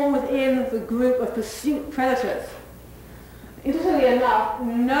fall within the group of pursuit predators? Interestingly enough,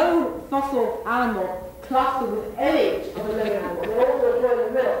 no fossil animal clustered with any of the living animals. They all sort of go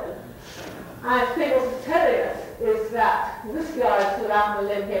in the middle. And I think what it's telling us is that this guy is sort of out on the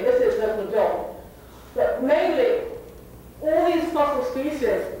limb here. This is a little dog. But mainly, all these fossil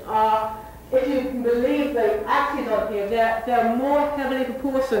species are, if you can believe the axes on here, they're more heavily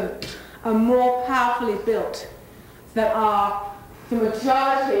proportioned and more powerfully built than are the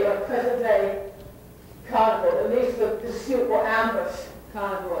majority of present-day carnivores, at least the pursuit or ambush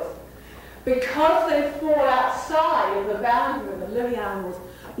carnivores. Because they fall outside of the boundary of the living animals,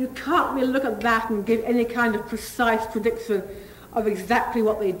 you can't really look at that and give any kind of precise prediction of exactly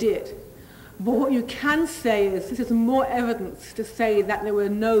what they did. But what you can say is, this is more evidence to say that there were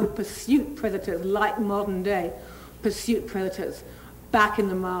no pursuit predators like modern day pursuit predators back in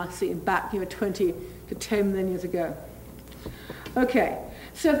the Miocene, back 20 to 10 million years ago. Okay,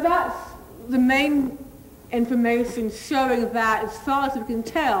 so that's the main information showing that, as far as we can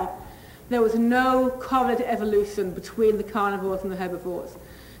tell, there was no correlated evolution between the carnivores and the herbivores.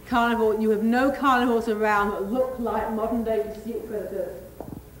 You have no carnivores around that look like modern day pursuit predators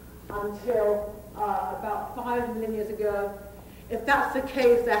until about 5 million years ago. If that's the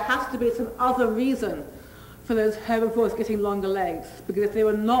case, there has to be some other reason for those herbivores getting longer legs, because if they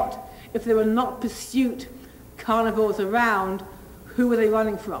were not pursuit carnivores around, who were they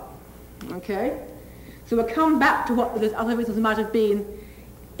running from? Okay? So we'll come back to what those other reasons might have been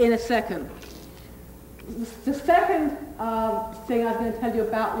in a second. The second thing I was going to tell you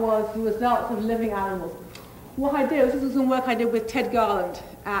about was the results of living animals. What I did, this was some work I did with Ted Garland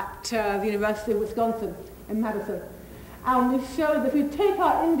at the University of Wisconsin in Madison. And we showed that if we take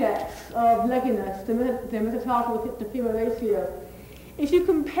our index of legginess, the metatarsal to femur ratio, if you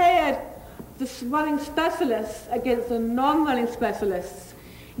compared the running specialists against the non-running specialists,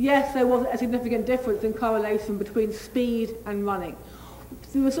 yes, there was a significant difference in correlation between speed and running.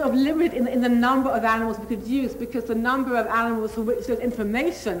 So we were sort of limited in the number of animals we could use, because the number of animals for which there's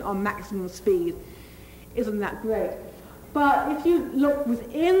information on maximum speed isn't that great. But if you look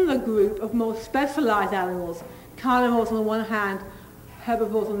within the group of more specialized animals, carnivores on the one hand,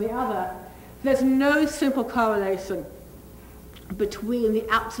 herbivores on the other, there's no simple correlation between the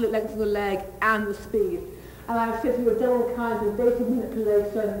absolute length of the leg and the speed. And I've said we have done all kinds of data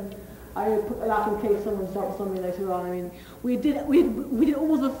manipulation. I will put that up in case someone jumps on me later on. I mean, we did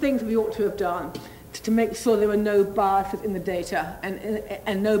all the things we ought to have done to make sure there were no biases in the data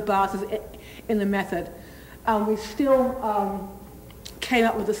and no biases in the method. And we still came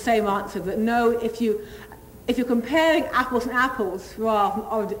up with the same answer, that no, if you're comparing apples and apples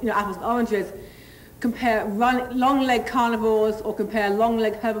rather than apples and oranges, compare long-leg carnivores or compare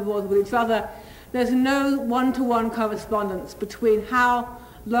long-leg herbivores with each other, there's no one-to-one correspondence between how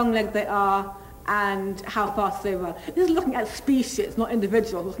long-legged they are and how fast they run. This is looking at species, not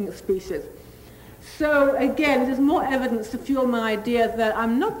individuals, looking at species. So again, there's more evidence to fuel my idea that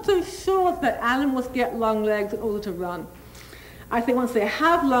I'm not so sure that animals get long legs in order to run. I think once they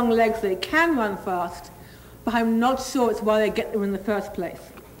have long legs, they can run fast, but I'm not sure it's why they get them in the first place,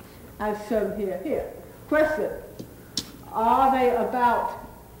 as shown here. Question: are these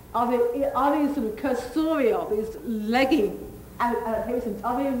sort of cursorial, these leggy adaptations,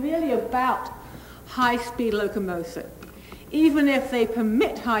 are they really about high-speed locomotion? Even if they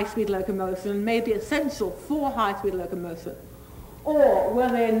permit high-speed locomotion and may be essential for high-speed locomotion, or were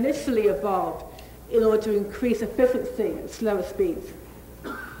they initially evolved in order to increase efficiency at slower speeds?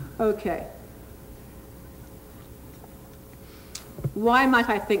 Okay. Why might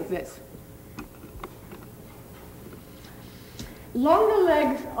I think this? Longer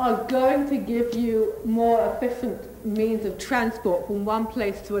legs are going to give you more efficient means of transport from one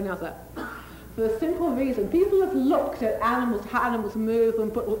place to another. For a simple reason, people have looked at animals, how animals move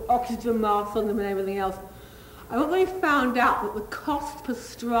and put oxygen masks on them and everything else. I think they found out that the cost per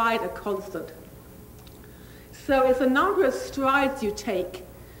stride are constant. So it's the number of strides you take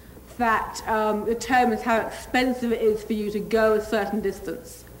that determines how expensive it is for you to go a certain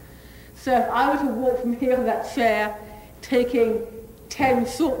distance. So if I were to walk from here to that chair, taking 10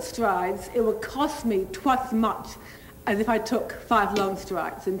 short strides, it would cost me twice as much as if I took 5 long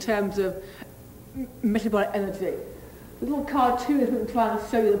strides in terms of metabolic energy. The little cartoon is trying to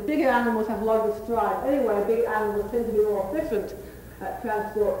show you the bigger animals have longer strides. Anyway, big animals tend to be more efficient at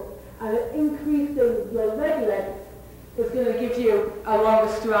transport, and increasing your leg length is going to give you a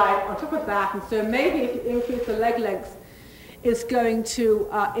longer stride on top of that. And so maybe if you increase the leg length, it's going to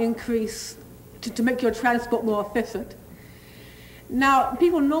increase, to make your transport more efficient. Now,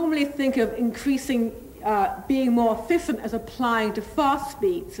 people normally think of increasing, being more efficient as applying to fast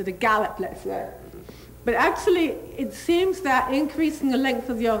speeds, so to gallop, let's say. But actually, it seems that increasing the length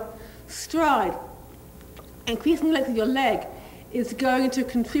of your stride, increasing the length of your leg, is going to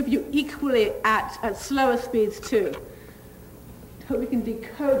contribute equally at slower speeds too. I hope we can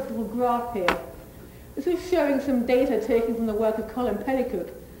decode the little graph here. This is showing some data taken from the work of Colin Pennycook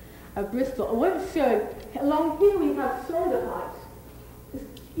at Bristol. And what it's showing, along here we have shoulder height.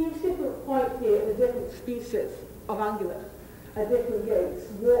 Each different point here is a different species of ungulate at different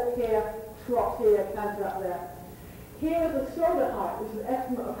gaits. Walk here, trot here, canter up there. Here is the shoulder height, which is an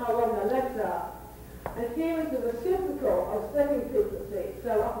estimate of how long their legs are. And here is the reciprocal of stepping frequency.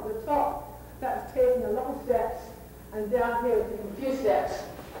 So up at the top, that's taking a lot of steps, and down here it's taking a few steps.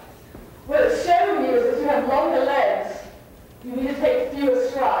 What it's showing you is that if you have longer legs, you need to take fewer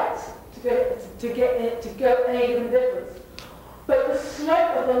strides to go any given distance. But the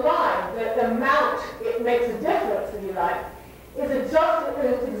slope of the line, the amount it makes a difference, if you like, is adjusted, and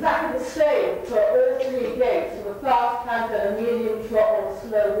it's exactly the same for all 3 gaits, for the fast canter, the medium trot, or the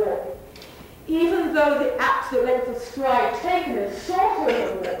slow walk. Even though the absolute length of stride taken is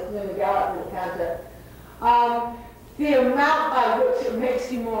shorter than the gallop and the canter, the amount by which it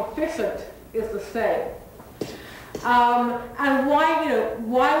makes you more efficient is the same. And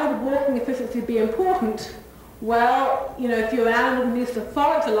why would walking efficiency be important? Well, if you're an animal who needs to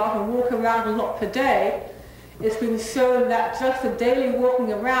forage a lot and walk around a lot per day, it's been shown that just the daily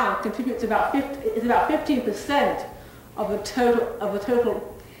walking around contributes about 15% of the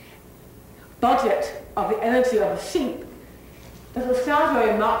total budget of the energy of a sheep. Doesn't sound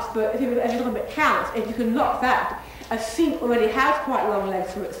very much, but if every little bit counts. If you can knock that, a sheep already has quite long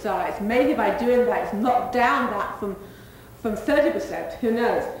legs for its size. Maybe by doing that, it's knocked down that from 30%. Who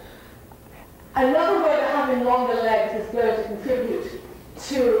knows? Another way that having longer legs is going to contribute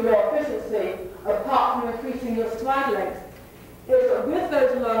to your efficiency, apart from increasing your stride length, is that with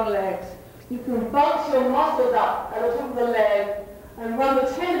those long legs, you can bunch your muscles up at the top of the leg and run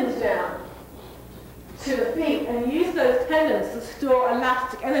the tendons down to the feet and use those tendons to store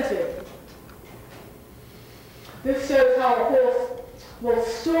elastic energy. This shows how a horse will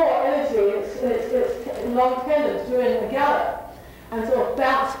store energy in its long tendons during a gallop and sort of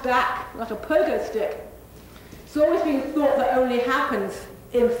bounce back like a pogo stick. It's always been thought that only happens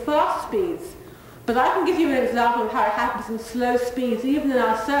in fast speeds, but I can give you an example of how it happens in slow speeds, even in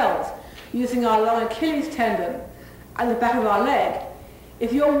ourselves, using our long Achilles tendon at the back of our leg.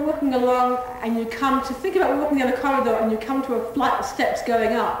 If you're walking along and you think about walking down a corridor and you come to a flight of steps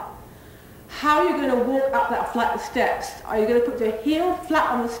going up, how are you going to walk up that flight of steps? Are you going to put your heel flat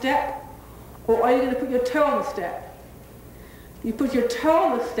on the step, or are you going to put your toe on the step? You put your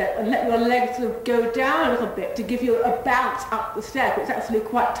toe on the step and let your legs sort of go down a little bit to give you a bounce up the step. It's actually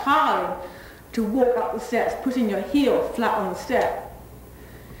quite tiring to walk up the steps, putting your heel flat on the step.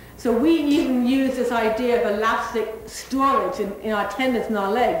 So we even use this idea of elastic storage in our tendons and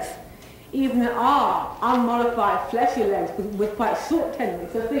our legs, even in our unmodified fleshy legs with quite short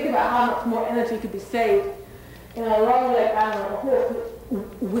tendons. So think about how much more energy could be saved in a long leg animal, a horse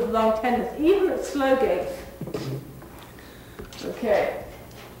with long tendons, even at slow gaits. Okay.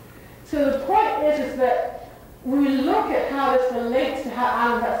 So the point is that when we look at how this relates to how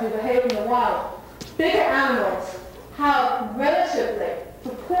animals actually behave in the wild, bigger animals have relatively,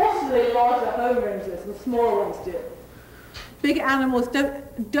 proportionally larger home ranges than smaller ones do. Bigger animals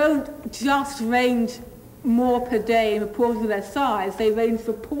don't just range more per day in proportion to their size, they range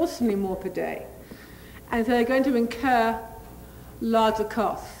proportionally more per day. And so they're going to incur larger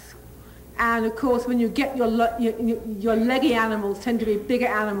costs. And of course, when you get your leggy animals tend to be bigger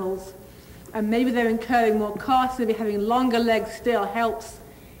animals, and maybe they're incurring more costs, maybe having longer legs still helps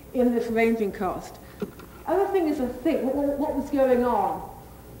in this ranging cost. Other thing is to think what was going on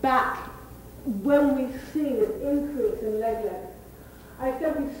back when we see this increase in leg length. I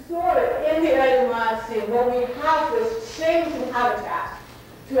said we saw it in the early Miocene when we have this change in habitat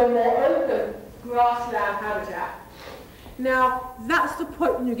to a more open grassland habitat. Now, that's the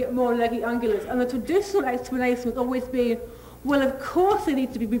point when you get more leggy ungulates, and the traditional explanation has always been, well, of course they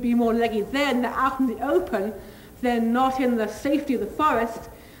need to be more leggy then, they're out in the open, they're not in the safety of the forest,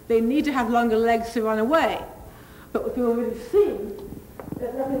 they need to have longer legs to run away. But we've already seen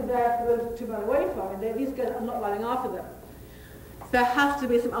there's nothing there for them to run away from, and these guys are not running after them. There has to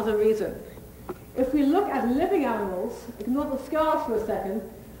be some other reason. If we look at living animals, ignore the skulls for a second,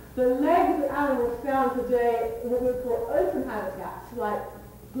 the legs of animals found today in what we call open habitats, like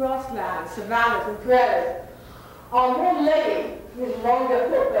grasslands, savannas, and prairies, are more leggy with longer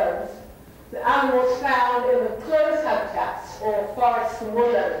foot bones than animals found in the closed habitats or forests and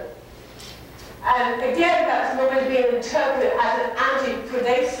woodland. And again, that's normally being interpreted as an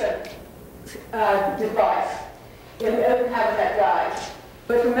anti-predation device in the open habitat guide.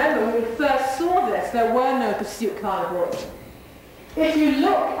 But remember, when we first saw this, there were no pursuit carnivores. If you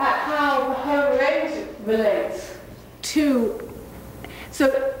look at how the home range relates to, so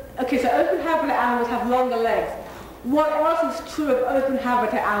open habitat animals have longer legs. What else is true of open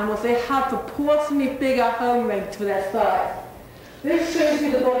habitat animals? They have proportionally bigger home range for their size. This shows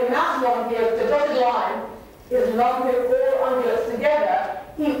you the body mass along here. The dotted line is lumping all ungulates together.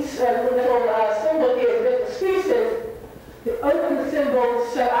 Each little symbol here is a different species. The open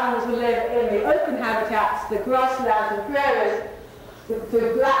symbols show animals who live in the open habitats, the grasslands and prairies.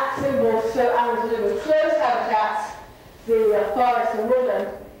 The black symbols show animals who live in closed habitats, the forest and woodland.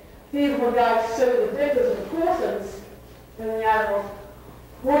 These will guys show the difference in proportions in the animals.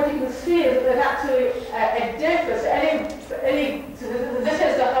 What you can see is that there's actually a difference. So this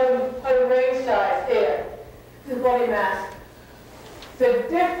is the home range size here. This is body mass. So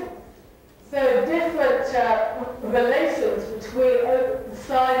different relations between the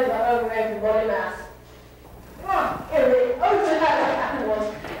size of the home range and body mass. In the open habitat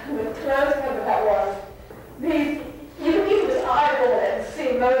animals and the closed habitat ones, you can even just eyeball it and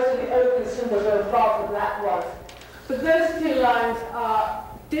see most of the open symbols are above the black ones. But those two lines are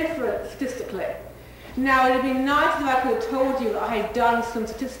different statistically. Now, it would be nice if I could have told you that I had done some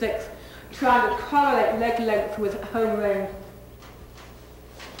statistics trying to correlate leg length with home range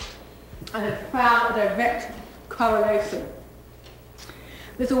and had found a direct correlation.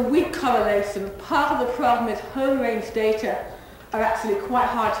 There's a weak correlation. Part of the problem is home range data are actually quite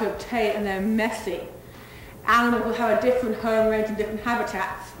hard to obtain and they're messy. Animals will have a different home range in different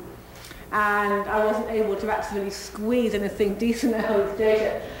habitats, and I wasn't able to actually squeeze anything decent out of this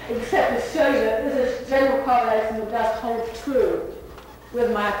data, except to show you that this is general correlation that does hold true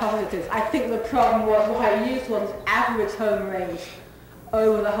with my hypothesis. I think the problem was what I used was average home range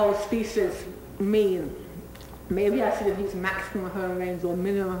over the whole species mean. Maybe I should have used maximum home range or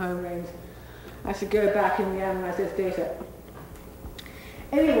minimum home range. I should go back and reanalyze this data.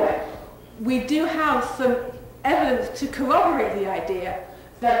 Anyway, we do have some evidence to corroborate the idea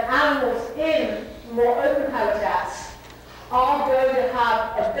that animals in more open habitats are going to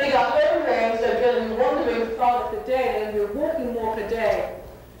have a bigger home range. They're going to be wandering farther per day. They're going to be walking more per day.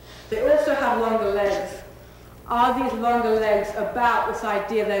 They also have longer legs. Are these longer legs about this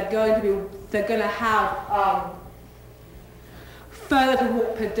idea they're going to have further to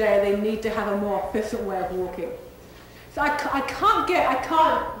walk per day? They need to have a more efficient way of walking. So I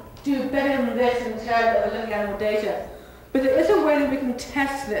can't do better than this in terms of the living animal data. But there is a way that we can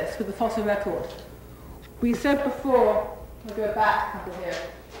test this with the fossil record. We said before, I'll go back a couple here.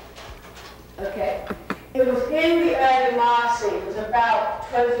 Okay. It was in the early Miocene, it was about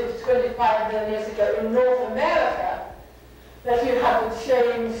 20 to 25 million years ago in North America, that you have the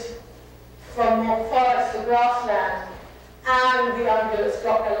change from more forest to grassland, and the ungulates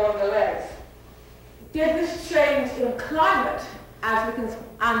got their longer legs. Did this change in climate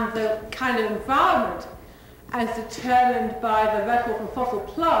and the kind of environment as determined by the record from fossil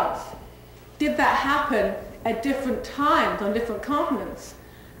plants, did that happen at different times on different continents?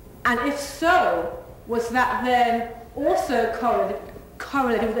 And if so, was that then also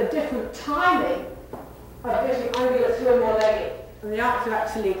correlated with a different timing of different ungulates who are more leggy? And the answer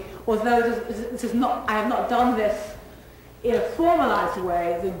actually, although this is not, I have not done this in a formalized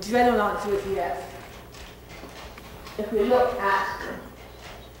way, the general answer is yes. If we look at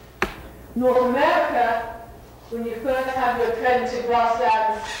North America, when you first have your trend to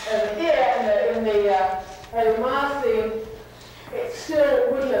grasslands over here in the Miocene, it's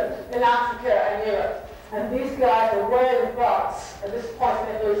still woodland in Africa and Europe. And these guys are way in advance at this point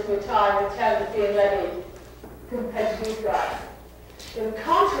in evolutionary time in terms of being leggy compared to these guys. In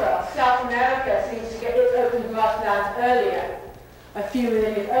contrast, South America seems to get its open grasslands earlier, a few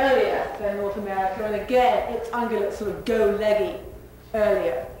million earlier than North America, and again, its ungulates sort of go leggy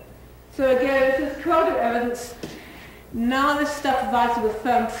earlier. So again, this is corroborative evidence. None of this stuff provides you with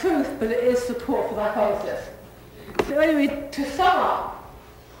firm proof, but it is support for the hypothesis. So anyway, to sum up,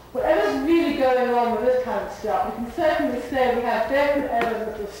 whatever's really going on with this kind of stuff, we can certainly say we have definite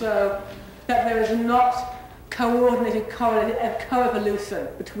evidence to show that there is not coordinated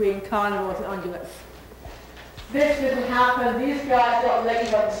coevolution between carnivores and ungulates. This didn't happen. These guys got leggy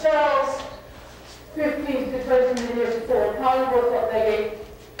by themselves. 15 to 20 million years before carnivores got leggy.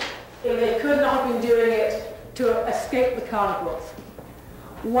 If they could not have been doing it to escape the carnivores.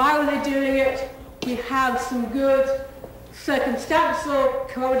 Why were they doing it? We have some good circumstantial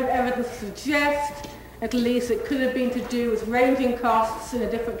corroborative evidence to suggest at least it could have been to do with ranging costs in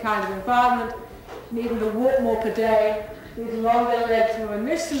a different kind of environment, needing to walk more per day. These longer legs were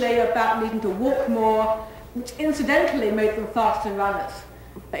initially about needing to walk more, which incidentally made them faster runners.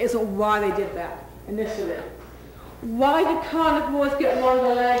 That isn't why they did that initially. Why did carnivores get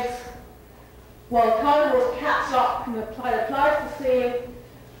longer legs? Well, carnivores catch up in the Pleistocene.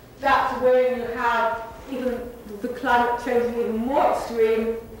 That's where you have even the climate changing even more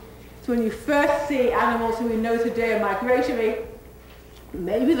extreme. So when you first see animals who we know today are migratory,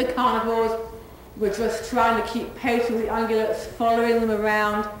 maybe the carnivores were just trying to keep pace with the ungulates, following them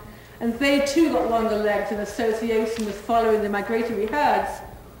around, and they too got longer legs in association with following the migratory herds,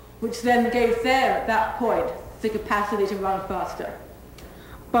 which then gave them, at that point, the capacity to run faster.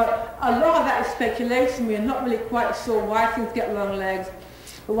 But a lot of that is speculation. We are not really quite sure why things get long legs.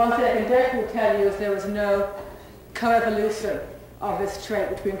 But one thing I can definitely tell you is there was no coevolution of this trait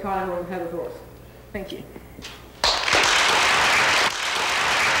between carnivores and herbivores. Thank you.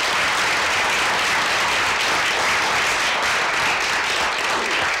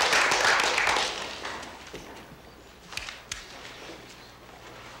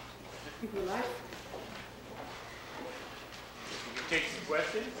 Take some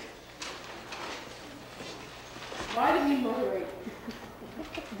questions. Why did you moderate?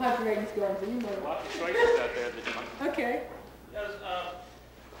 My brain's gone. So you moderate. Lots of choices out there that you Okay. Yes,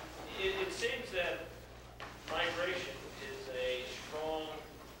 it seems that migration is a strong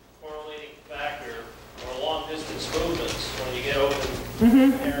correlating factor for long distance movements when you get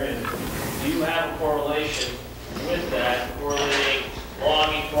open areas. Do you have a correlation with that, correlating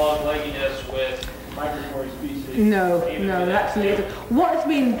long legginess with migratory species? No, that's later. What's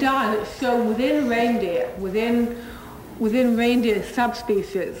been done is shown within reindeer, within reindeer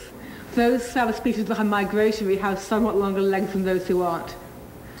subspecies, those subspecies that are migratory have somewhat longer legs than those who aren't.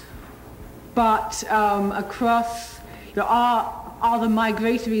 But across, are the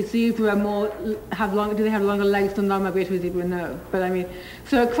migratory zebra do they have longer legs than non-migratory zebra? No. But I mean,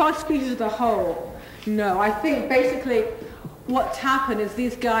 so across species as a whole, no. I think basically what's happened is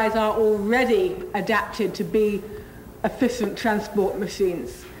these guys are already adapted to be efficient transport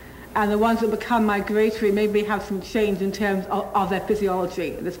machines. And the ones that become migratory maybe have some change in terms of their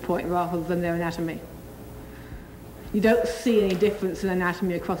physiology at this point rather than their anatomy. You don't see any difference in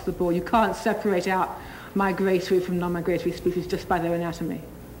anatomy across the board. You can't separate out migratory from non-migratory species just by their anatomy.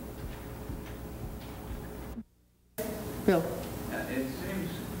 Bill? It seems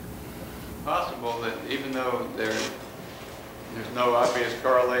possible that even though there's no obvious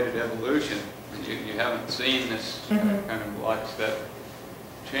correlated evolution, you haven't seen this kind of lockstep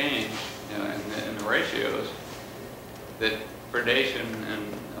change in the ratios, that predation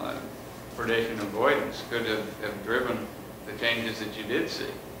and predation avoidance could have driven the changes that you did see.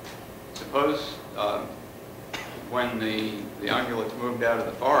 Suppose when the ungulates moved out of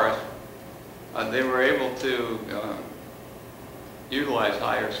the forest, they were able to utilize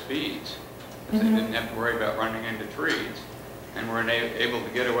higher speeds. Because they didn't have to worry about running into trees, and were able to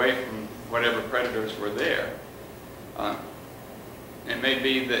get away from whatever predators were there. It may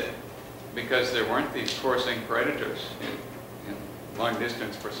be that because there weren't these coursing predators,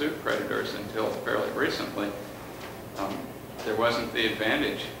 long-distance pursuit predators until fairly recently, there wasn't the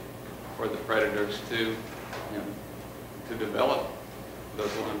advantage for the predators to develop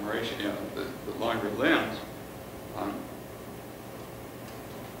those long ratio, the longer limbs.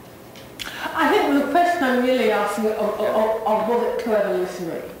 I think the question I'm really asking was it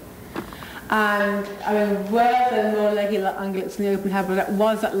coevolutionary? And I mean, were there more legular ungulates in the open habitat?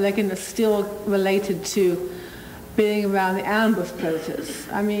 Was that legginess still related to being around the ambush predators?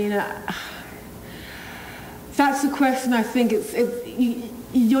 I mean, that's the question. I think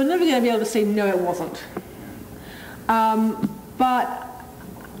you're never going to be able to say no, it wasn't. But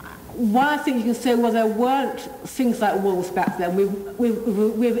one, I think you can say, well, there weren't things like wolves back then.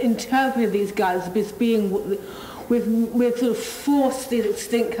 We've interpreted these guys as being, we've sort of forced these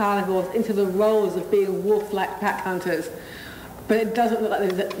extinct carnivores into the roles of being wolf-like pack hunters. But it doesn't look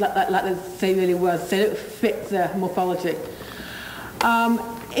like they really were. They don't fit their morphology.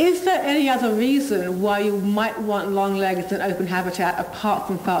 Is there any other reason why you might want long legs in open habitat apart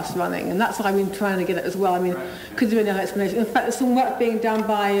from fast running? And that's what I've been trying to get at as well. I mean, could there be any other explanation? In fact, there's some work being done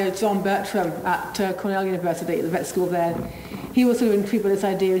by John Bertram at Cornell University, the vet school there. He was sort of intrigued by this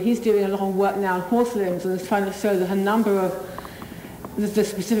idea, and he's doing a lot of work now on horse limbs and is trying to show that a number of the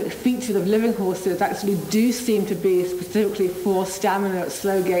specific features of living horses actually do seem to be specifically for stamina at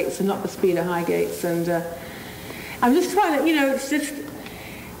slow gaits and not for speed at high gaits. And I'm just trying to, it's just,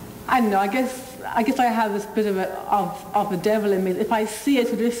 I don't know, I guess I have this bit of the devil in me. If I see a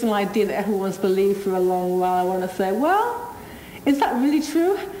traditional idea that everyone's believed for a long while, I want to say, well, is that really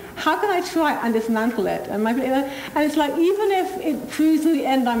true? How can I try and dismantle it? And it's like, even if it proves in the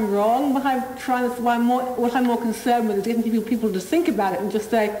end I'm wrong, what I'm more concerned with is getting people to think about it and just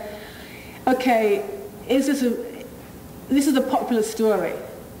say, okay, this is a popular story.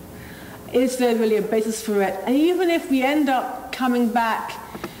 Is there really a basis for it? And even if we end up coming back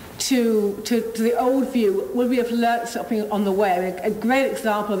to the old view, would we have learnt something on the way? I mean, a great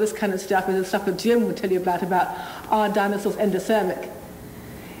example of this kind of stuff is the stuff that Jim would tell you about are dinosaurs endothermic.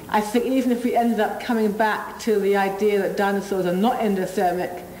 I think even if we ended up coming back to the idea that dinosaurs are not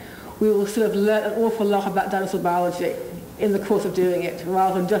endothermic, we will sort of learn an awful lot about dinosaur biology in the course of doing it,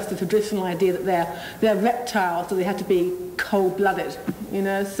 rather than just the traditional idea that they're reptiles, so they have to be cold-blooded,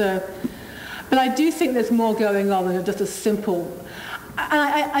 So, but I do think there's more going on than just a simple. And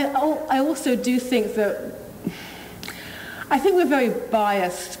I also do think that I think we're very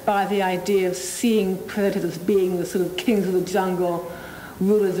biased by the idea of seeing predators as being the sort of kings of the jungle,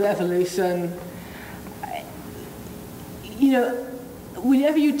 rulers of evolution.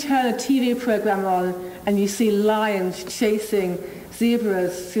 Whenever you turn a TV program on and you see lions chasing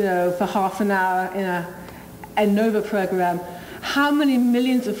zebras, for half an hour in a Nova program, how many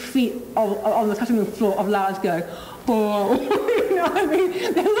millions of feet on the cutting room floor of lions go, oh, I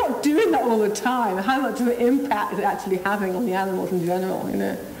mean, they're not doing that all the time. How much of an impact is it actually having on the animals in general,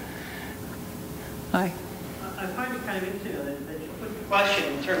 Hi. I find it kind of interesting that you put the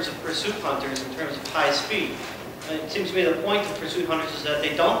question in terms of pursuit hunters, in terms of high speed. It seems to me the point of pursuit hunters is that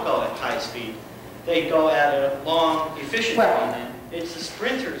they don't go at high speed. They go at a long, efficient speed. It's the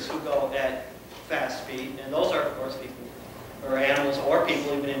sprinters who go at fast speed, and those are, of course, people, or animals, or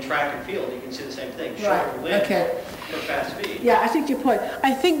people even in track and field. You can see the same thing. Shorter limbs for fast speed. Yeah, I think your point.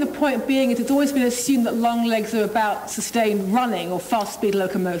 I think the point being is it's always been assumed that long legs are about sustained running or fast speed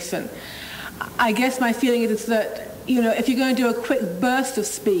locomotion. I guess my feeling is that, if you're going to do a quick burst of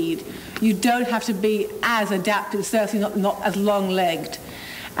speed, you don't have to be as adaptive, certainly not as long-legged.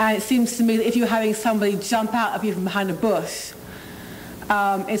 And it seems to me that if you're having somebody jump out of you from behind a bush,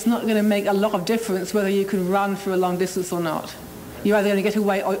 it's not going to make a lot of difference whether you can run for a long distance or not. You're either going to get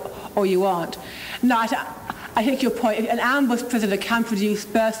away or you aren't. No, I take your point. If an ambush predator can produce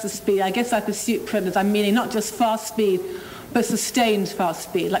bursts of speed, I guess by pursuit predators, I'm meaning not just fast speed, but sustained fast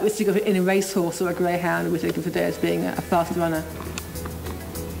speed, like we think of it in a racehorse or a greyhound, we think of it as being a fast runner.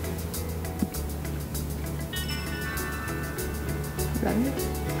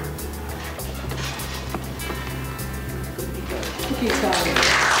 Cookie time.